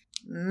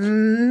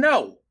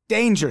 No.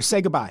 Danger,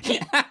 say goodbye.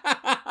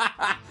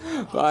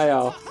 Bye,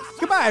 y'all.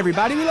 Goodbye,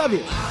 everybody. We love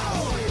you.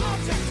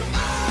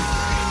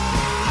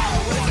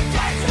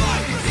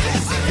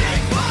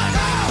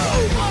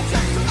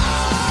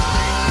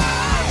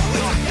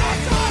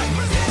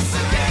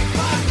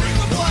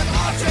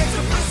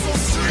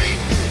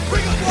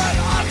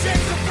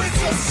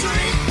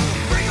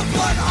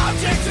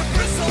 Object to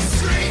Bristol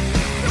Street.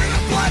 Bring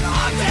a blood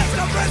object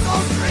to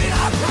Bristol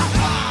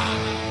Street.